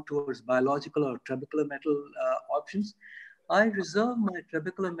on more towards biological or trabecular metal options. I reserve my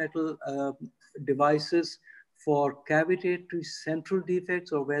trabecular metal devices for cavitatory central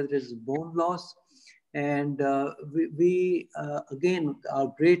defects or where there is bone loss. And we again,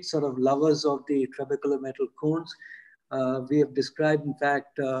 are great sort of lovers of the trabecular metal cones. We have described, in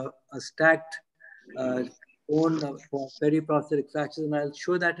fact, a stacked cone for periprosthetic fractures, and I'll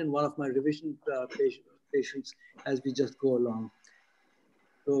show that in one of my revision patients as we just go along.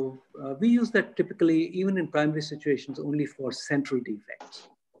 So we use that typically, even in primary situations, only for central defects.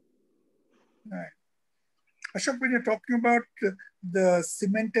 Right. Ashok, when you're talking about the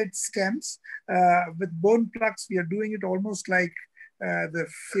cemented stems, with bone plugs, we are doing it almost like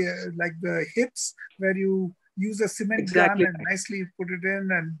the hips, where you use a cement gun and nicely put it in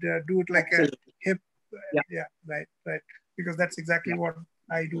and do it like a hip. Yeah, right. Because that's exactly what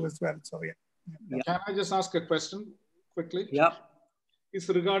I do as well. So yeah. Can I just ask a question quickly? Yeah. It's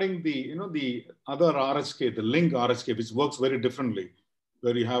regarding the the other RHK, the link RHK, which works very differently,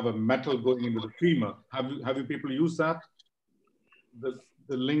 where you have a metal going into the femur. Have you people used that? The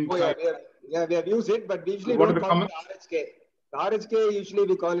link. Oh, yeah, we have used it, but we usually don't call it the RHK. The RHK usually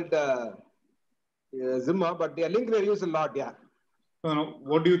we call it Zimmer, but the link we use a lot. Yeah.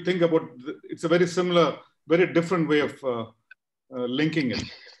 What do you think about? It's a very similar, very different way of linking it.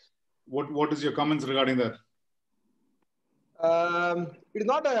 What is your comments regarding that? It's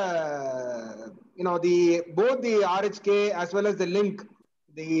not both the RHK as well as the link.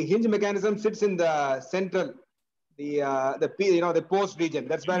 The hinge mechanism sits in the central, the post region.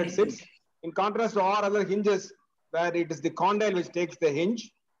 That's where it sits. In contrast to all other hinges, where it is the condyle which takes the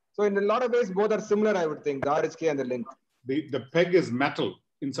hinge. So in a lot of ways, both are similar, I would think, the RHK and the link. The peg is metal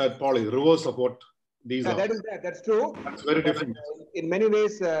inside poly, reverse of what these are. That's true. That's very different. In many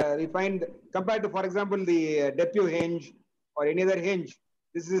ways, we find, compared to, for example, the Depew hinge or any other hinge,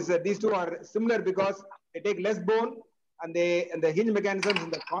 these two are similar because they take less bone, and the hinge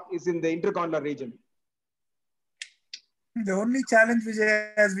mechanism is in the intercondylar region. The only challenge,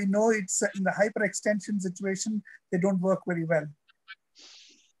 Vijay, as we know, it's in the hyperextension situation, they don't work very well.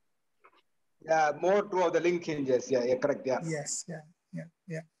 Yeah, more true of the link hinges. Yeah, correct. Yeah. Yes.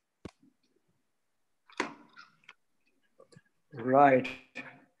 Yeah. Right.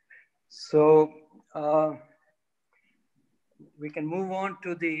 So we can move on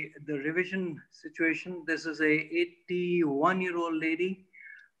to the revision situation. This is a 81-year-old lady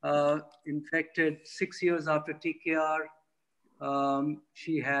infected 6 years after TKR.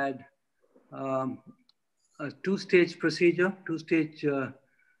 She had a two-stage procedure,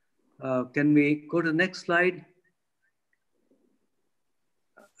 can we go to the next slide?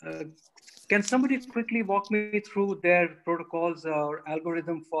 Can somebody quickly walk me through their protocols or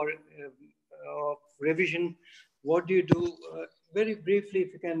algorithm for revision? What do you do? Very briefly,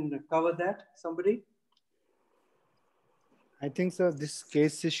 if you can cover that, somebody. I think, sir, this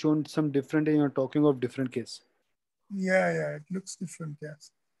case is shown some different and you're talking of different case. Yeah, it looks different,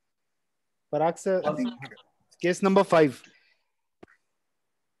 yes. Parag, sir, I think case number 5.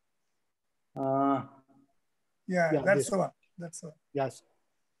 That's the one. Yes.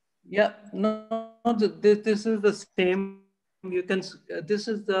 Yeah, no, this is the same. You can. This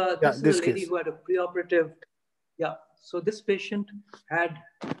is the lady case. who had a preoperative. Yeah. So this patient had.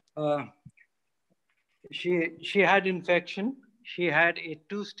 She had infection. She had a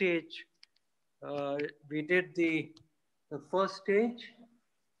 2-stage. We did the first stage.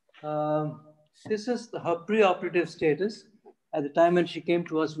 This is her preoperative status at the time when she came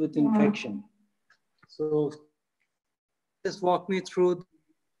to us with infection. So just walk me through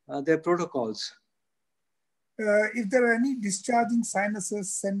their protocols. If there are any discharging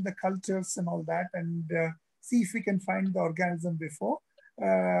sinuses, send the cultures and all that, and see if we can find the organism before.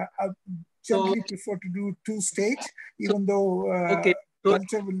 I generally prefer to do 2-stage, even though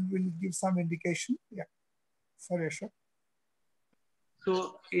culture will give some indication. Yeah. Sorry, Ashok.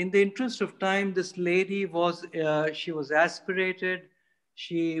 So in the interest of time, this lady was, she was aspirated.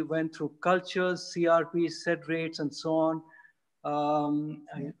 She went through cultures, CRP, SED rates, and so on.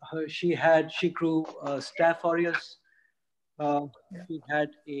 She grew Staph aureus. She had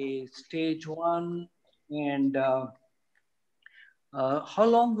a stage 1. And how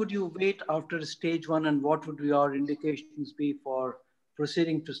long would you wait after stage 1, and what would your indications be for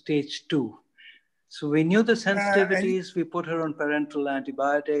proceeding to stage 2? So we knew the sensitivities. We put her on parenteral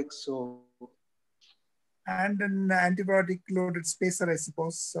antibiotics. And an antibiotic-loaded spacer, I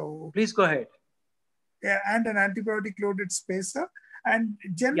suppose. So please go ahead. Yeah, and an antibiotic-loaded spacer. And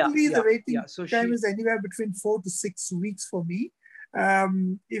generally, the waiting time is anywhere between 4 to 6 weeks for me.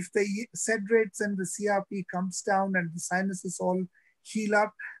 If the SED rates and the CRP comes down and the sinuses all heal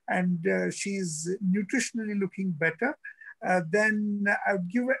up and she's nutritionally looking better, then I would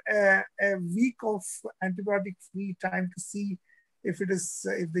give a week of antibiotic-free time to see if the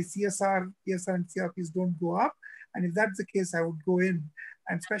ESR and CRPs don't go up. And if that's the case, I would go in.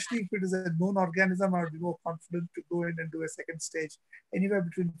 And especially if it is a known organism, I would be more confident to go in and do a second stage, anywhere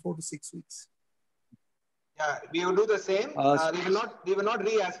between 4 to 6 weeks. Yeah, we will do the same. We will not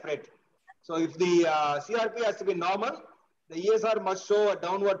re-aspirate. So if the CRP has to be normal, the ESR must show a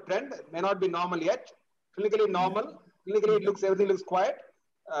downward trend. It may not be normal yet. Clinically normal. Clinically, everything looks quiet.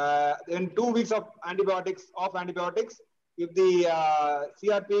 then 2 weeks of antibiotics, If the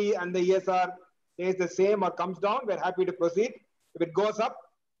CRP and the ESR stays the same or comes down, we're happy to proceed. If it goes up,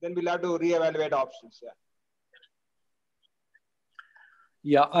 then we'll have to reevaluate options. Yeah.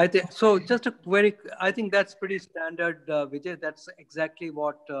 Yeah, I think so. Just a query. I think that's pretty standard, Vijay. That's exactly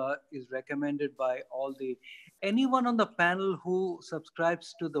what is recommended by all the anyone on the panel who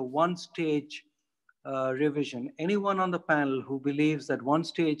subscribes to the one-stage revision. Anyone on the panel who believes that one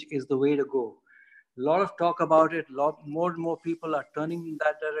stage is the way to go. A lot of talk about it. More and more people are turning in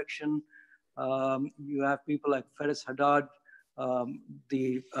that direction. You have people like Ferris Haddad,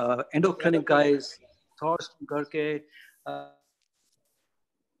 the endoclinic guys, Thorsten Gerke.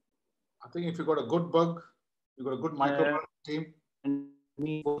 I think if you got a good bug, you got a good microbiome team. And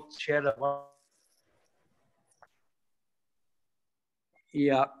we both share a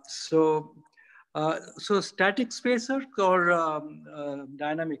yeah. So static spacer or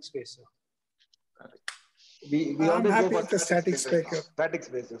dynamic spacer? I'm happy with the static spacer. Static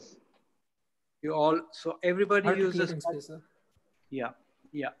spacers. You all, so everybody uses spacer. Yeah,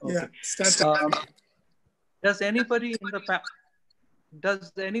 yeah. Okay. Yeah, static. Does anybody in the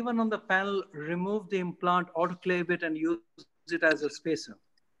does anyone on the panel remove the implant, autoclave it, and use it as a spacer?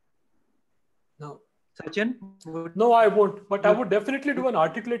 No. Sachin? No, I won't. But I would definitely do an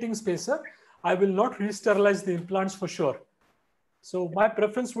articulating spacer. I will not re-sterilize the implants for sure. So my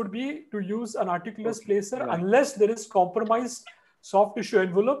preference would be to use an articular spacer unless there is compromised soft tissue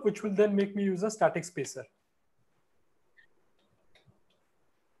envelope, which will then make me use a static spacer.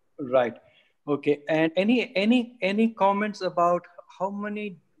 Right. Okay. And any comments about how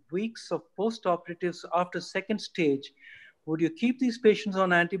many weeks of post-operatives after second stage would you keep these patients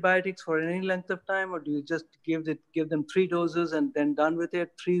on antibiotics for any length of time, or do you just give them 3 doses and then done with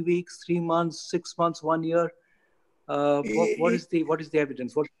it? 3 weeks, 3 months, 6 months, 1 year? What is the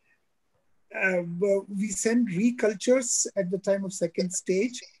evidence? Well, we send recultures at the time of second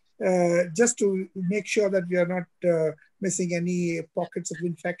stage, just to make sure that we are not missing any pockets of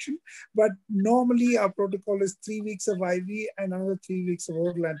infection. But normally our protocol is 3 weeks of IV and another 3 weeks of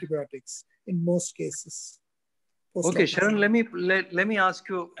oral antibiotics in most cases. Okay, Sharon, let me ask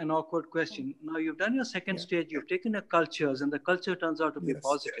you an awkward question. Now you've done your second stage, you've taken your cultures, and the culture turns out to be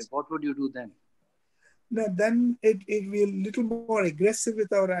positive. What would you do then? No, then it will be a little more aggressive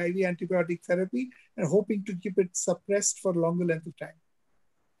with our IV antibiotic therapy and hoping to keep it suppressed for longer length of time.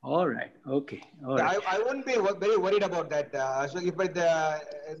 All right. Okay. All right. I wouldn't be very worried about that.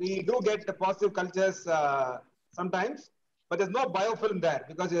 We do get the positive cultures sometimes, but there's no biofilm there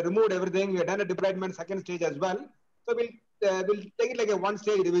because we removed everything. We have done a debridement second stage as well. So we'll take it like a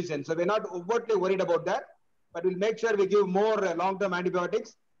one-stage revision. So we're not overtly worried about that, but we'll make sure we give more long-term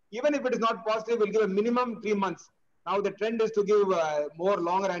antibiotics. Even if it is not positive, we'll give a minimum 3 months. Now the trend is to give more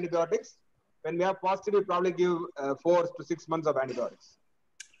longer antibiotics. When we have positive, we probably give 4 to 6 months of antibiotics.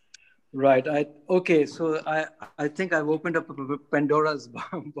 Right. Okay. So I think I've opened up a Pandora's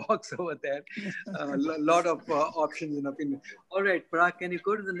box over there. A lot of options in opinion. All right, Parag, can you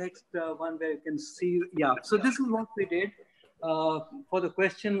go to the next one where you can see? Yeah. So this is what we did for the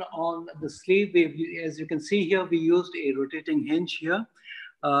question on the sleeve. As you can see here, we used a rotating hinge here.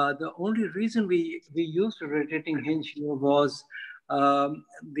 The only reason we used a rotating hinge here was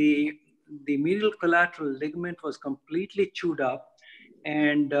the medial collateral ligament was completely chewed up.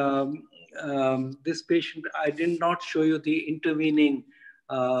 And this patient, I did not show you the intervening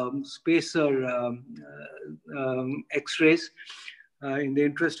spacer x-rays in the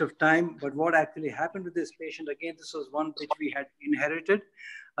interest of time. But what actually happened with this patient, again, this was one which we had inherited.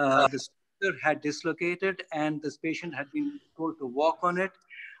 The spacer had dislocated and this patient had been told to walk on it.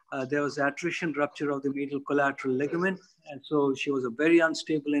 There was attrition rupture of the medial collateral ligament. And so she was a very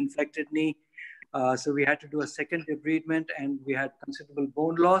unstable infected knee. So we had to do a second debridement and we had considerable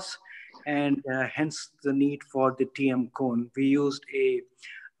bone loss and hence the need for the TM cone. We used a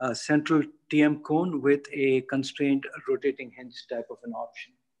central TM cone with a constrained rotating hinge type of an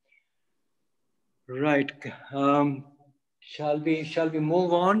option. Right. Shall we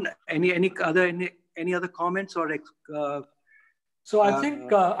move on? Any other comments or? So I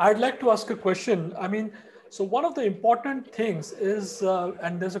think I'd like to ask a question. I mean, so one of the important things is,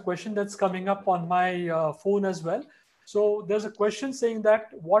 and there's a question that's coming up on my phone as well. So there's a question saying that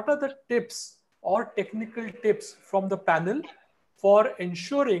what are the tips or technical tips from the panel for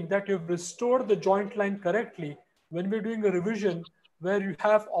ensuring that you've restored the joint line correctly when we're doing a revision where you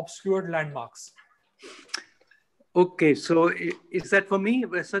have obscured landmarks? Okay, so is that for me,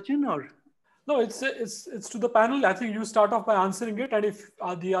 Sachin, or? No, it's to the panel. I think you start off by answering it, and if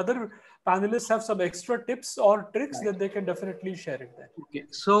the other panelists have some extra tips or tricks, then they can definitely share it there. Okay,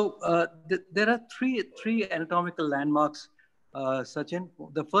 so there are three anatomical landmarks, Sachin.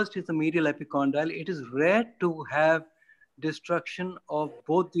 The first is the medial epicondyle. It is rare to have destruction of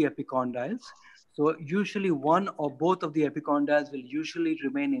both the epicondyles. So usually one or both of the epicondyles will usually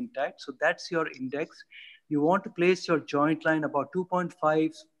remain intact. So that's your index. You want to place your joint line about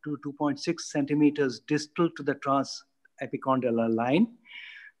 2.5 to 2.6 centimeters distal to the transepicondylar line.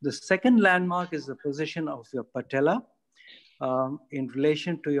 The second landmark is the position of your patella. In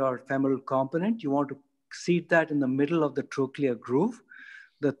relation to your femoral component, you want to seat that in the middle of the trochlear groove.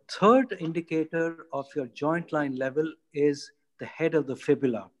 The third indicator of your joint line level is the head of the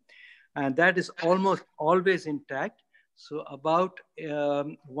fibula. And that is almost always intact. So about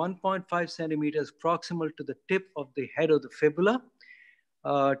 1.5 centimeters proximal to the tip of the head of the fibula,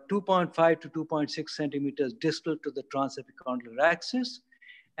 2.5 to 2.6 centimeters distal to the transepicondylar axis,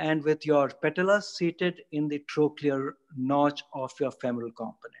 and with your patella seated in the trochlear notch of your femoral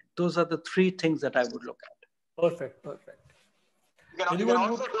component. Those are the three things that I would look at. Perfect, perfect. You can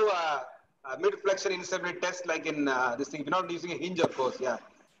also do a mid-flexion instability test like in this thing. We're not using a hinge, of course, yeah.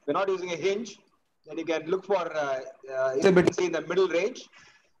 We're not using a hinge. Then you can look for instability in the middle range.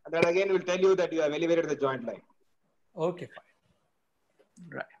 And that again will tell you that you have elevated the joint line. Okay, fine.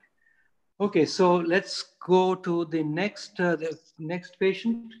 Right. Okay, so let's go to the next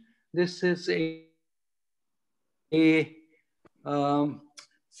patient. This is a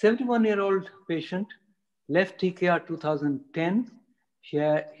 71-year-old patient, left TKR 2010. He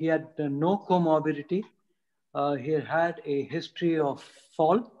had no comorbidity. He had a history of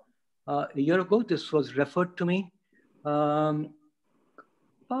fall. A year ago, this was referred to me about,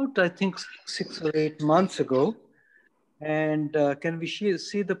 I think, 6 or 8 months ago. And can we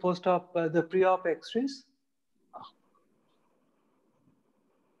see the post-op, the pre-op X-rays?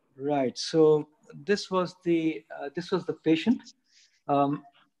 Right. So this was the patient, and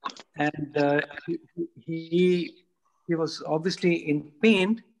he was obviously in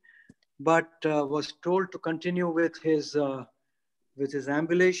pain, but was told to continue with his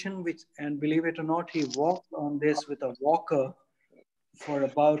ambulation. And believe it or not, he walked on this with a walker for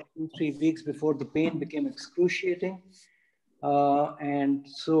about 2-3 weeks before the pain became excruciating. And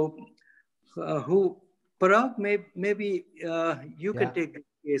so, Parag, maybe you can take the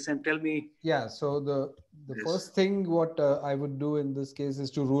case and tell me. Yeah, so the first thing what I would do in this case is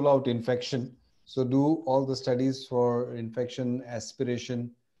to rule out infection. So do all the studies for infection,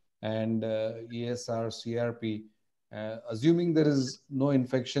 aspiration, and ESR, CRP. Assuming there is no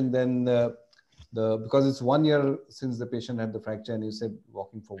infection, then because it's 1 year since the patient had the fracture, and you said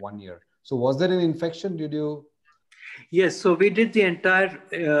walking for 1 year. So was there an infection? Did you? Yes, so we did the entire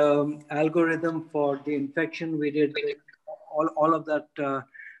algorithm for the infection. We did all of that.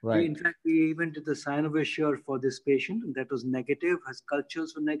 Right. In fact, we even did the synovasure for this patient, and that was negative. His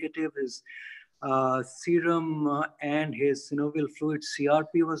cultures were negative. His serum and his synovial fluid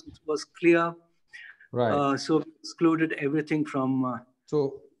CRP was clear. Right. So we excluded everything from.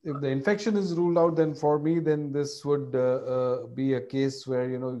 So if the infection is ruled out, then for me, then this would be a case where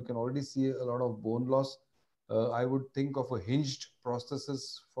you can already see a lot of bone loss. I would think of a hinged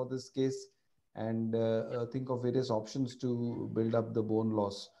prosthesis for this case, and think of various options to build up the bone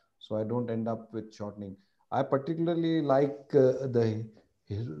loss, so I don't end up with shortening. I particularly like the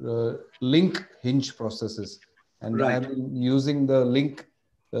link hinge prosthesis, and Right. I've been using the link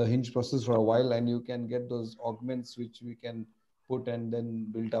hinge prosthesis for a while, and you can get those augments which we can put and then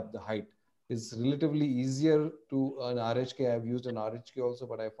build up the height. It's relatively easier to an RHK. I've used an RHK also,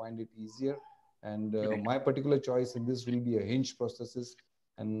 but I find it easier. And my particular choice in this will be a hinge prosthesis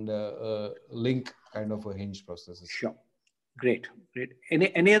and link kind of a hinge prosthesis. Sure. Great.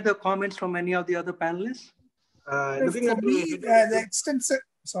 Any other comments from any of the other panelists? Looking at me, the extensive.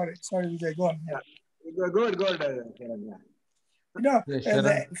 Sorry, Vijay, go on. Yeah. Go ahead.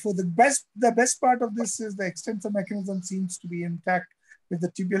 For the best part of this is the extensor mechanism seems to be intact with the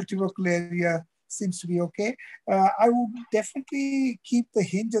tibial tubercle area seems to be okay. I would definitely keep the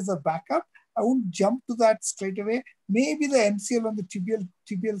hinge as a backup. I wouldn't jump to that straight away. Maybe the MCL on the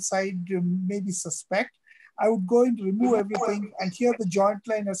tibial side may be suspect. I would go and remove everything, and here the joint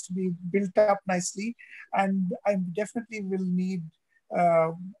line has to be built up nicely, and I definitely will need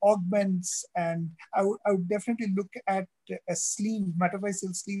augments, and I would definitely look at a sleeve.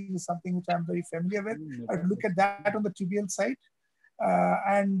 Metaphyseal sleeve is something which I'm very familiar with. I would look at that on the tibial side.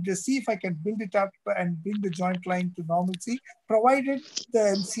 and see if I can build it up and bring the joint line to normalcy, provided the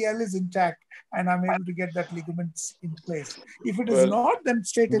MCL is intact and I'm able to get that ligaments in place. If it is not, then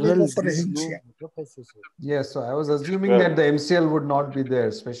straight away go for a hinge. Yes, so I was assuming that the MCL would not be there,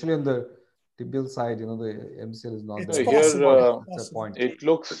 especially on the tibial side. You know, the MCL is not there. Here, that's a point. it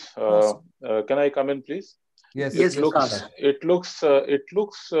looks. Can I come in, please? Yes. It looks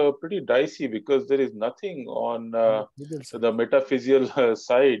pretty dicey because there is nothing on the metaphysial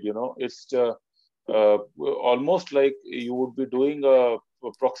side. You know, it's almost like you would be doing a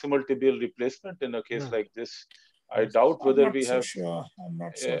proximal tibial replacement in a case like this. I doubt whether we have. I'm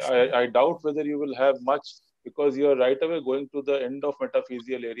not so sure. I doubt whether you will have much, because you are right away going to the end of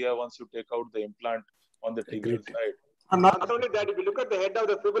metaphysial area once you take out the implant on the tibial side. And not only that, if you look at the head of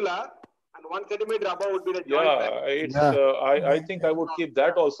the fibula, and 1 centimeter above would be the joint. I think I would keep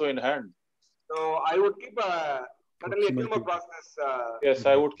that also in hand. So I would keep certainly a tumor prosthesis. Yes,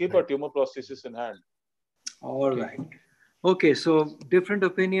 I would keep a tumor prosthesis in hand. All right. Okay, so different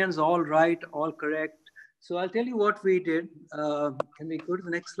opinions, all right, all correct. So I'll tell you what we did. Can we go to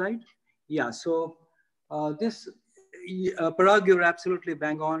the next slide? Yeah, so Parag, you're absolutely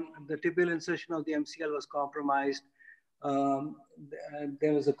bang on. The tibial insertion of the MCL was compromised.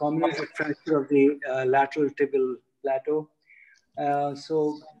 There was a comminuted fracture of the lateral tibial plateau.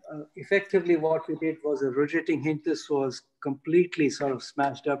 So effectively what we did was a rotating hinge. This was completely sort of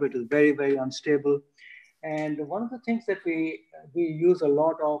smashed up. It was very, very unstable. And one of the things that we use a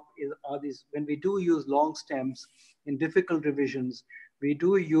lot of are these, when we do use long stems in difficult revisions, we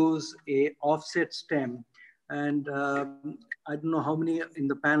do use a offset stem. And I don't know how many in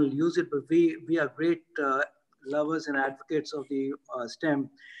the panel use it, but we are great lovers and advocates of the stem.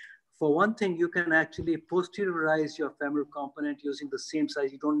 For one thing, you can actually posteriorize your femoral component using the same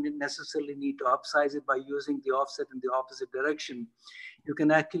size. You don't necessarily need to upsize it by using the offset in the opposite direction. You can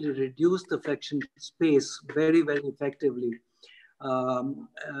actually reduce the flexion space very, very effectively.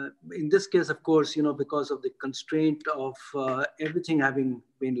 In this case, of course, you know, because of the constraint of everything having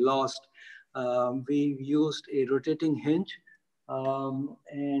been lost, we used a rotating hinge,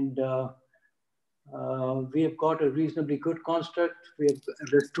 we have got a reasonably good construct. We have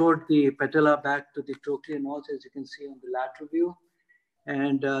restored the patella back to the trochlear notch, as you can see on the lateral view.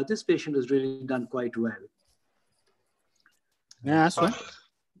 And this patient has really done quite well. May I ask one?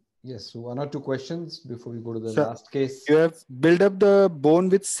 Yes, so 1 or 2 questions before we go to the last case. You have built up the bone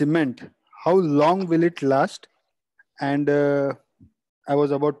with cement. How long will it last? And I was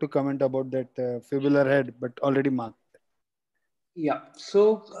about to comment about that fibular head, but already marked. Yeah,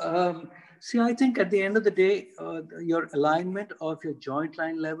 so see, I think at the end of the day, your alignment of your joint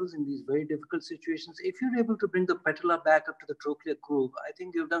line levels in these very difficult situations, if you're able to bring the patella back up to the trochlear groove, I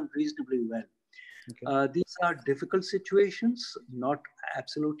think you've done reasonably well. Okay. These are difficult situations, not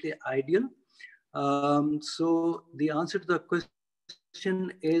absolutely ideal. So the answer to the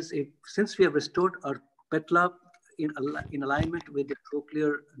question is, since we have restored our patella in alignment with the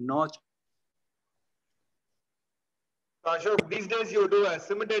trochlear notch. Ashok, these days you do a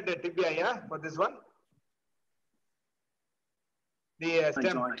cemented tibia, yeah, for this one? The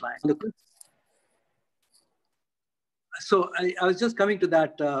stem. Joint line. So I was just coming to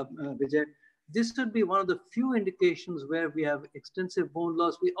that, Vijay. This would be one of the few indications where we have extensive bone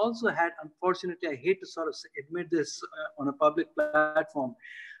loss. We also had, unfortunately, I hate to sort of admit this on a public platform.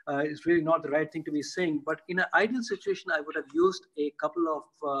 It's really not the right thing to be saying, but in an ideal situation, I would have used a couple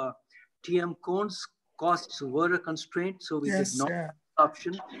of TM cones. Costs were a constraint, so we did not have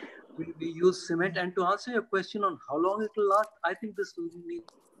option. We use cement. And to answer your question on how long it will last, I think this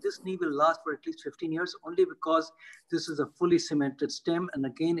knee will last for at least 15 years, only because this is a fully cemented stem. And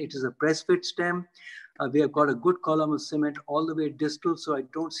again, it is a press fit stem. We have got a good column of cement all the way distal, so I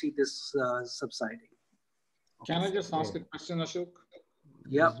don't see this subsiding. Can I just ask a question, Ashok?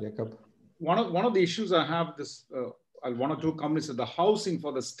 Yeah. Jacob. One of the issues I have this, 1 or 2 companies, the housing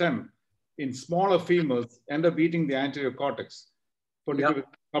for the stem in smaller femurs end up eating the anterior cortex, particularly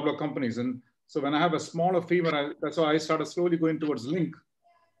a couple of companies. And so when I have a smaller femur, that's why I started slowly going towards link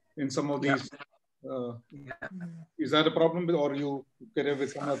in some of these. Is that a problem, or you get away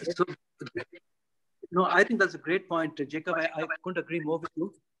with some of it? No, I think that's a great point, Jacob. I couldn't agree more with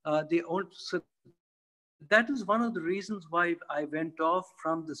you. So that is one of the reasons why I went off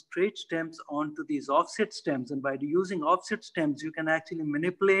from the straight stems onto these offset stems. And by using offset stems, you can actually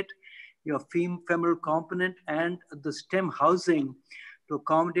manipulate your femoral component and the stem housing to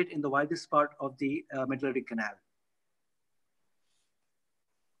accommodate in the widest part of the medullary canal.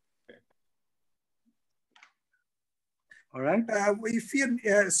 All right. If you,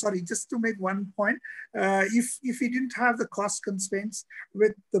 sorry, just to make one point, if you didn't have the cost constraints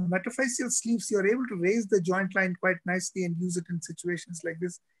with the metaphyseal sleeves, you're able to raise the joint line quite nicely and use it in situations like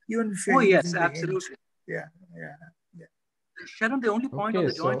this, even if you're yes, using the absolutely. hinge. Yeah. Sharon, the only point on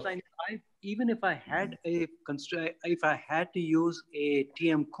the joint line, even if I had to use a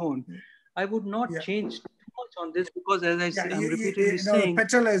TM cone, I would not change too much on this because, as I'm repeatedly saying,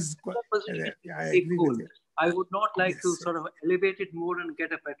 petala is I agree with you. I would not like to sort of elevate it more and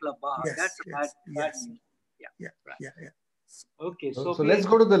get a petala bar. That's bad news. Yeah. Okay, so let's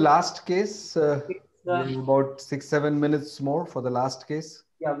go to the last case. We have about 6-7 minutes more for the last case.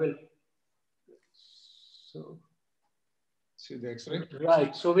 Yeah, well. So. See the X-ray.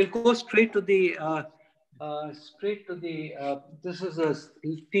 Right. So we'll go straight to the. This is a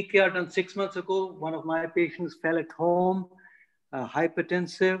TKR done 6 months ago. One of my patients fell at home,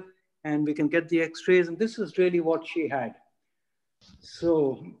 hypertensive, and we can get the X-rays. And this is really what she had.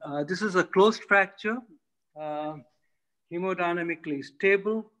 So this is a closed fracture, hemodynamically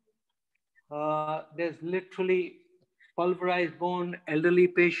stable. There's literally pulverized bone, elderly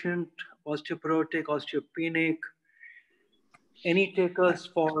patient, osteoporotic, osteopenic. Any takers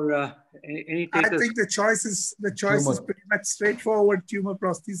for any takers? I think the choice is pretty much straightforward. Tumor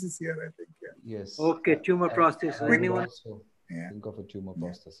prosthesis here, I think. Yeah. Yes. Okay, tumor prosthesis. Anyone? Think of a tumor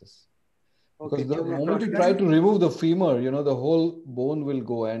prosthesis. Because the moment you try to remove the femur, the whole bone will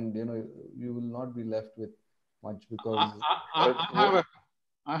go, and you will not be left with much because I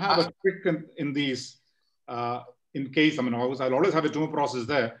have a trick in these. In case, I'll always have a tumor process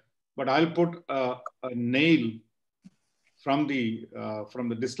there, but I'll put a nail from the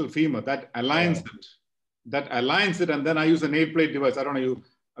distal femur that aligns it, and then I use a nail plate device. I don't know,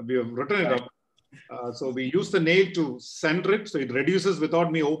 we have written it up. So we use the nail to center it, so it reduces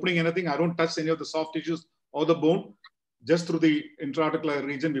without me opening anything. I don't touch any of the soft tissues or the bone. Just through the intra-articular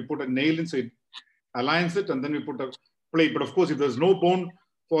region, we put a nail in, so it aligns it, and then we put a plate. But of course, if there's no bone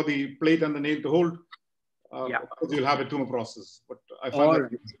for the plate and the nail to hold, of course you'll have a tumor process. But I find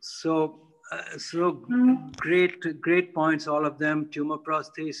that so great points, all of them. Tumor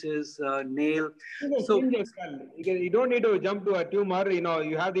prosthesis, nail. So you don't need to jump to a tumor.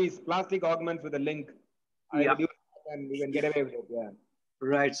 You have these plastic augments with a link. And you can get away with it. Yeah.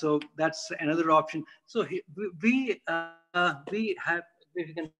 Right. So that's another option. So we have. If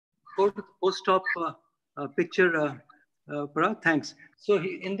you can go to the post-op picture, Parag, thanks. So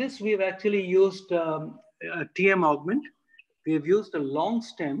in this, we've actually used a TM augment. We have used a long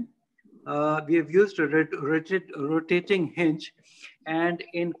stem. We have used a rotating hinge, and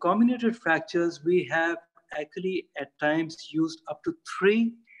in comminuted fractures, we have actually at times used up to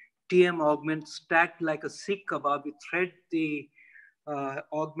 3 TM augments stacked like a Sikh kebab. We thread the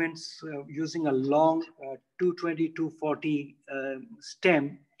augments using a long 220-240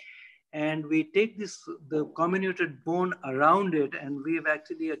 stem, and we take the comminuted bone around it, and we have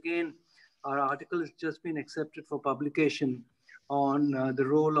actually, again, our article has just been accepted for publication on the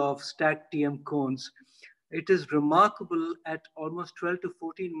role of stacked TM cones. It is remarkable, at almost 12 to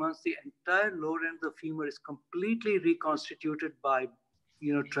 14 months, the entire lower end of the femur is completely reconstituted by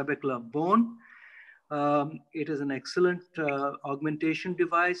trabecular bone. It is an excellent augmentation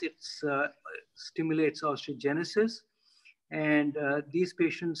device. It stimulates osteogenesis. And these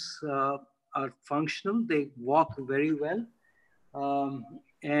patients are functional. They walk very well.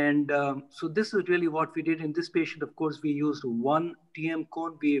 So this is really what we did in this patient. Of course, we used 1 TM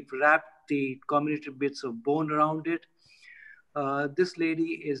cone. We've wrapped the comminuted bits of bone around it. This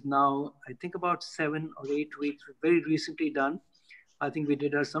lady is now, I think, about 7 or 8 weeks, very recently done. I think we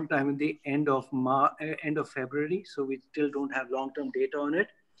did her sometime in the end of February, so we still don't have long-term data on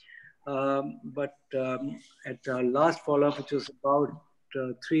it. But at our last follow-up, which was about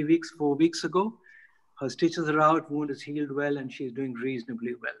 4 weeks ago, her stitches are out, wound is healed well, and she's doing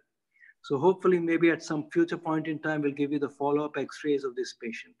reasonably well. So hopefully, maybe at some future point in time, we'll give you the follow-up X-rays of this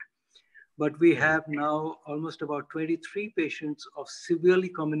patient. But we have now almost about 23 patients of severely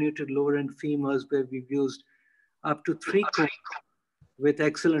comminuted lower end femurs where we've used up to 3 cones with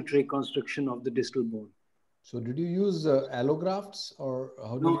excellent reconstruction of the distal bone. So did you use allografts, or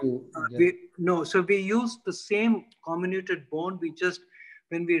how do you? No, so we used the same comminuted bone. We just,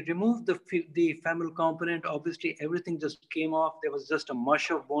 when we removed the femoral component, obviously everything just came off. There was just a mush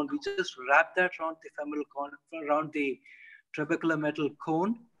of bone. We just wrapped that around the femoral around the trabecular metal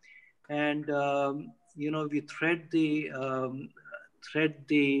cone, and we thread the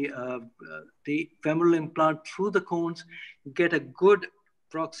femoral implant through the cones, get a good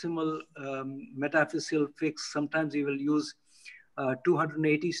proximal metaphyseal fix. Sometimes we will use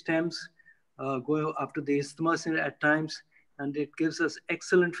 280 stems. go after the isthmus at times, and it gives us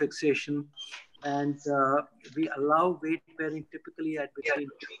excellent fixation. And we allow weight bearing typically at between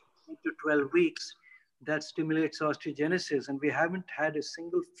 8 to 12 weeks. That stimulates osteogenesis, and we haven't had a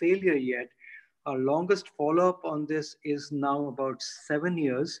single failure yet. Our longest follow-up on this is now about 7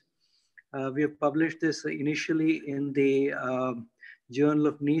 years. We have published this initially in the Journal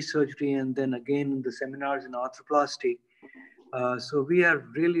of Knee Surgery and then again in the seminars in arthroplasty. So we are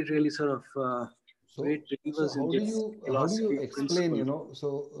really, really sort of great believers in this how do you philosophy explain,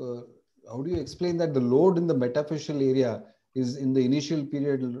 principle. how do you explain that the load in the metaphyseal area is in the initial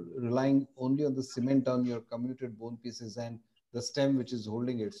period relying only on the cement on your comminuted bone pieces and the stem which is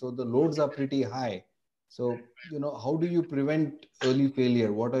holding it? So the loads are pretty high. So, how do you prevent early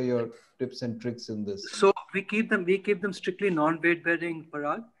failure? What are your tips and tricks in this? So we keep them strictly non-weight bearing,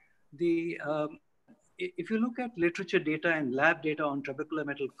 Parag. If you look at literature data and lab data on trabecular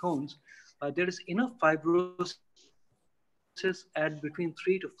metal cones, there is enough fibrosis at between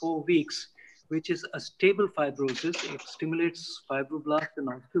 3 to 4 weeks, which is a stable fibrosis. It stimulates fibroblasts and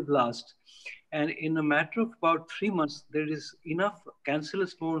osteoblasts. And in a matter of about 3 months, there is enough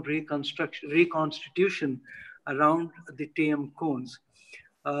cancellous bone reconstitution around the TM cones.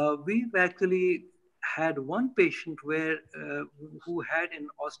 We've actually had one patient who had an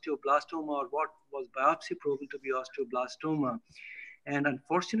osteoblastoma, or what was biopsy proven to be osteoblastoma. And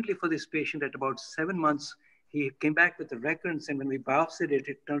unfortunately for this patient, at about 7 months, he came back with a recurrence, and when we biopsied it,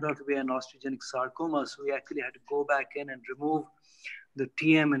 it turned out to be an osteogenic sarcoma. So we actually had to go back in and remove the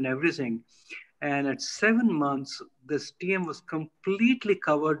TM and everything. And at 7 months, this TM was completely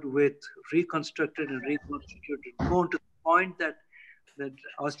covered with reconstructed and reconstituted bone, to the point that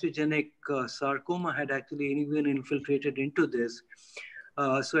osteogenic sarcoma had actually even infiltrated into this.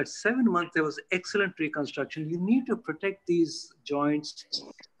 So at 7 months, there was excellent reconstruction. You need to protect these joints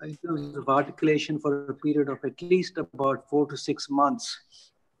in terms of articulation for a period of at least about 4 to 6 months.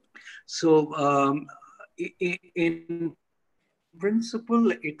 So in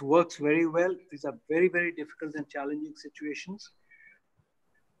principle, it works very well. These are very, very difficult and challenging situations.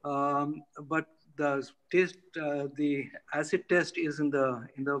 But the acid test is in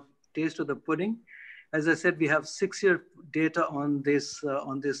the taste of the pudding. As I said, we have 6-year data on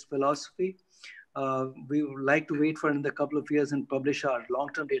this philosophy. We would like to wait for another couple of years and publish our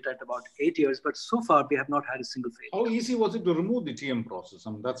long-term data at about 8 years. But so far, we have not had a single failure. How easy was it to remove the TM process?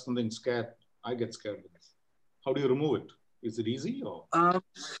 I mean, that's something scared. I get scared with this. How do you remove it? Is it easy or?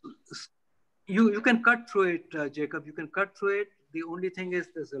 You can cut through it, Jacob. You can cut through it. The only thing is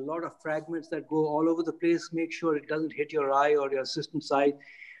there's a lot of fragments that go all over the place. Make sure it doesn't hit your eye or your assistant's eye.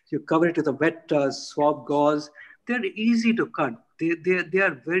 You cover it with a wet swab gauze. They're easy to cut. They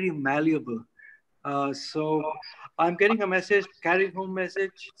are very malleable. So I'm getting a message, carry home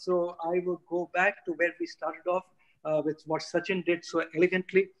message. So I will go back to where we started off with what Sachin did so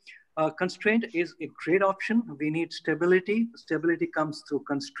elegantly. Constraint is a great option. We need stability. Stability comes through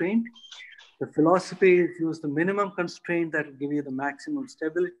constraint. The philosophy is use the minimum constraint that will give you the maximum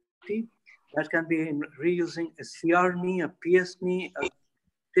stability. That can be in reusing a CR knee, a PS knee, a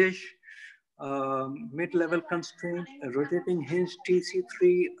dish, mid-level constraint, a rotating hinge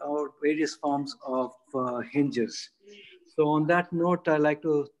TC3, or various forms of hinges. So on that note, I'd like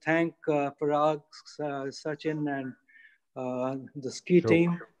to thank Parag, Sachin, and the ski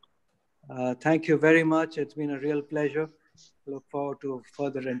team. Thank you very much. It's been a real pleasure. Look forward to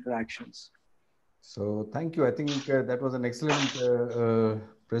further interactions. So thank you. I think that was an excellent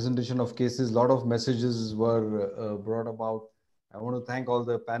presentation of cases. A lot of messages were brought about. I want to thank all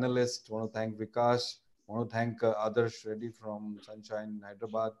the panelists. I want to thank Vikash. I want to thank Adarsh Reddy from Sunshine,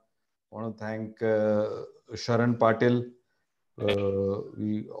 Hyderabad. I want to thank Sharan Patil.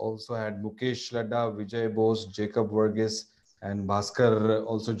 We also had Mukesh Ladda, Vijay Bose, Jacob Verghese, and Bhaskar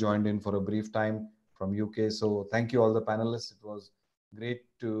also joined in for a brief time from UK. So thank you all the panelists. It was great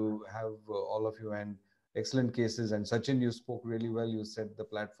to have all of you, and excellent cases. And Sachin, you spoke really well. You set the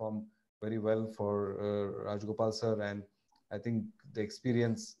platform very well for Rajgopal sir, and I think the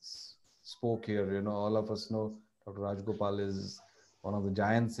experience spoke here. All of us know Dr. Rajgopal is one of the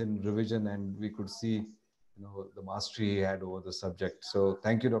giants in revision, and we could see the mastery he had over the subject. So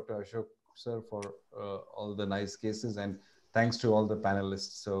thank you, Dr. Ashok sir, for all the nice cases, and thanks to all the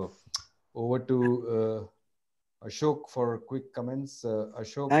panelists. So over to Ashok for quick comments.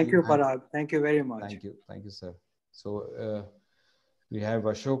 Ashok. Thank you, Parag. Thank you very much. Thank you, sir. So we have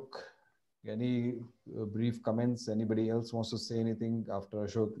Ashok. Any brief comments? Anybody else wants to say anything after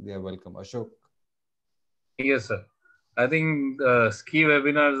Ashok? They are welcome. Ashok. Yes, sir. I think ski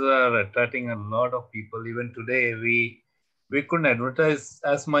webinars are attracting a lot of people. Even today, we we couldn't advertise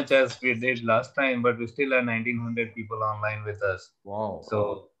as much as we did last time, but we still have 1900 people online with us. Wow.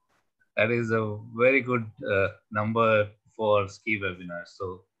 So that is a very good number for ski webinars.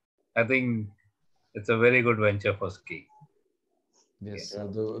 So I think it's a very good venture for ski. Yes,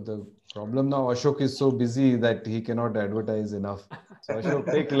 the problem now, Ashok is so busy that he cannot advertise enough. So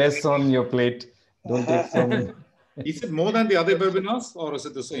Ashok, take less on your plate. Don't take some. Is it more than the other webinars or is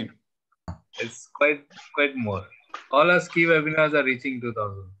it the same? It's quite more. All our ski webinars are reaching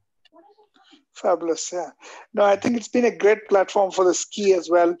 2000. Fabulous. Yeah. No, I think it's been a great platform for the ski as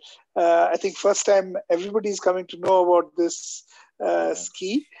well. I think first time everybody's coming to know about this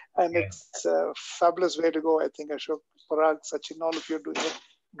ski, and it's a fabulous way to go. I think Ashok, Parag, Sachin, all of you are doing a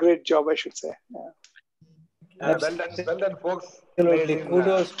great job, I should say. Well done, folks. Absolutely.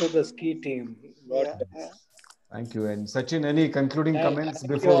 Kudos to the ski team. Thank you. And Sachin, any concluding comments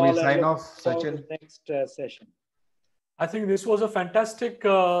before we sign off? Sachin? Next session. I think this was a fantastic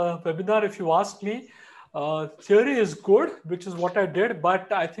webinar, if you ask me. Theory is good, which is what I did,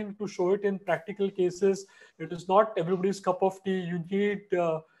 but I think to show it in practical cases, it is not everybody's cup of tea. You need,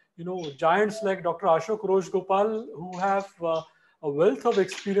 giants like Dr. Ashok Rojgopal who have a wealth of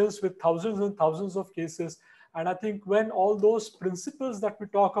experience with thousands and thousands of cases. And I think when all those principles that we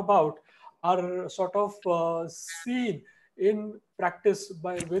talk about are sort of seen in practice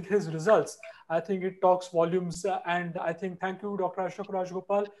with his results, I think it talks volumes. And I think thank you, Dr. Ashok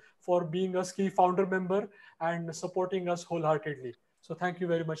Rajgopal, for being a ski founder member and supporting us wholeheartedly. So thank you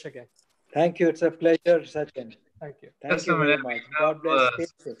very much again. Thank you. It's a pleasure, Sachin. Thank you. Thank you very much. God bless.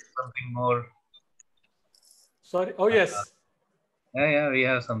 Something more. Sorry. Oh, yes. Yeah, we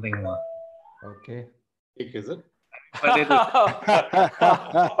have something more. Okay. Is it? Happy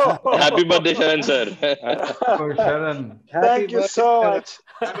birthday, Sharan sir. Oh, Sharan. Thank you so much.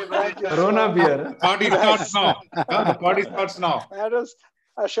 Corona beer. Party starts now. The party starts now. That was,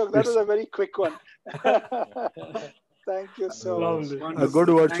 Ashok, that was a very quick one. Thank you so much. A good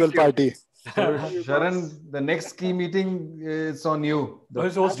virtual party. So, Sharan, the next ski meeting is on you.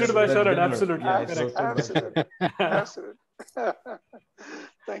 It's hosted by Sharan, absolutely. Absolutely. Absolutely.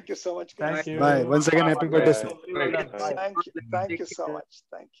 Thank you so much, guys. Thank you. Bye. Once again, happy birthday. Thank you. Thank you so much.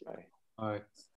 Thank you. Bye.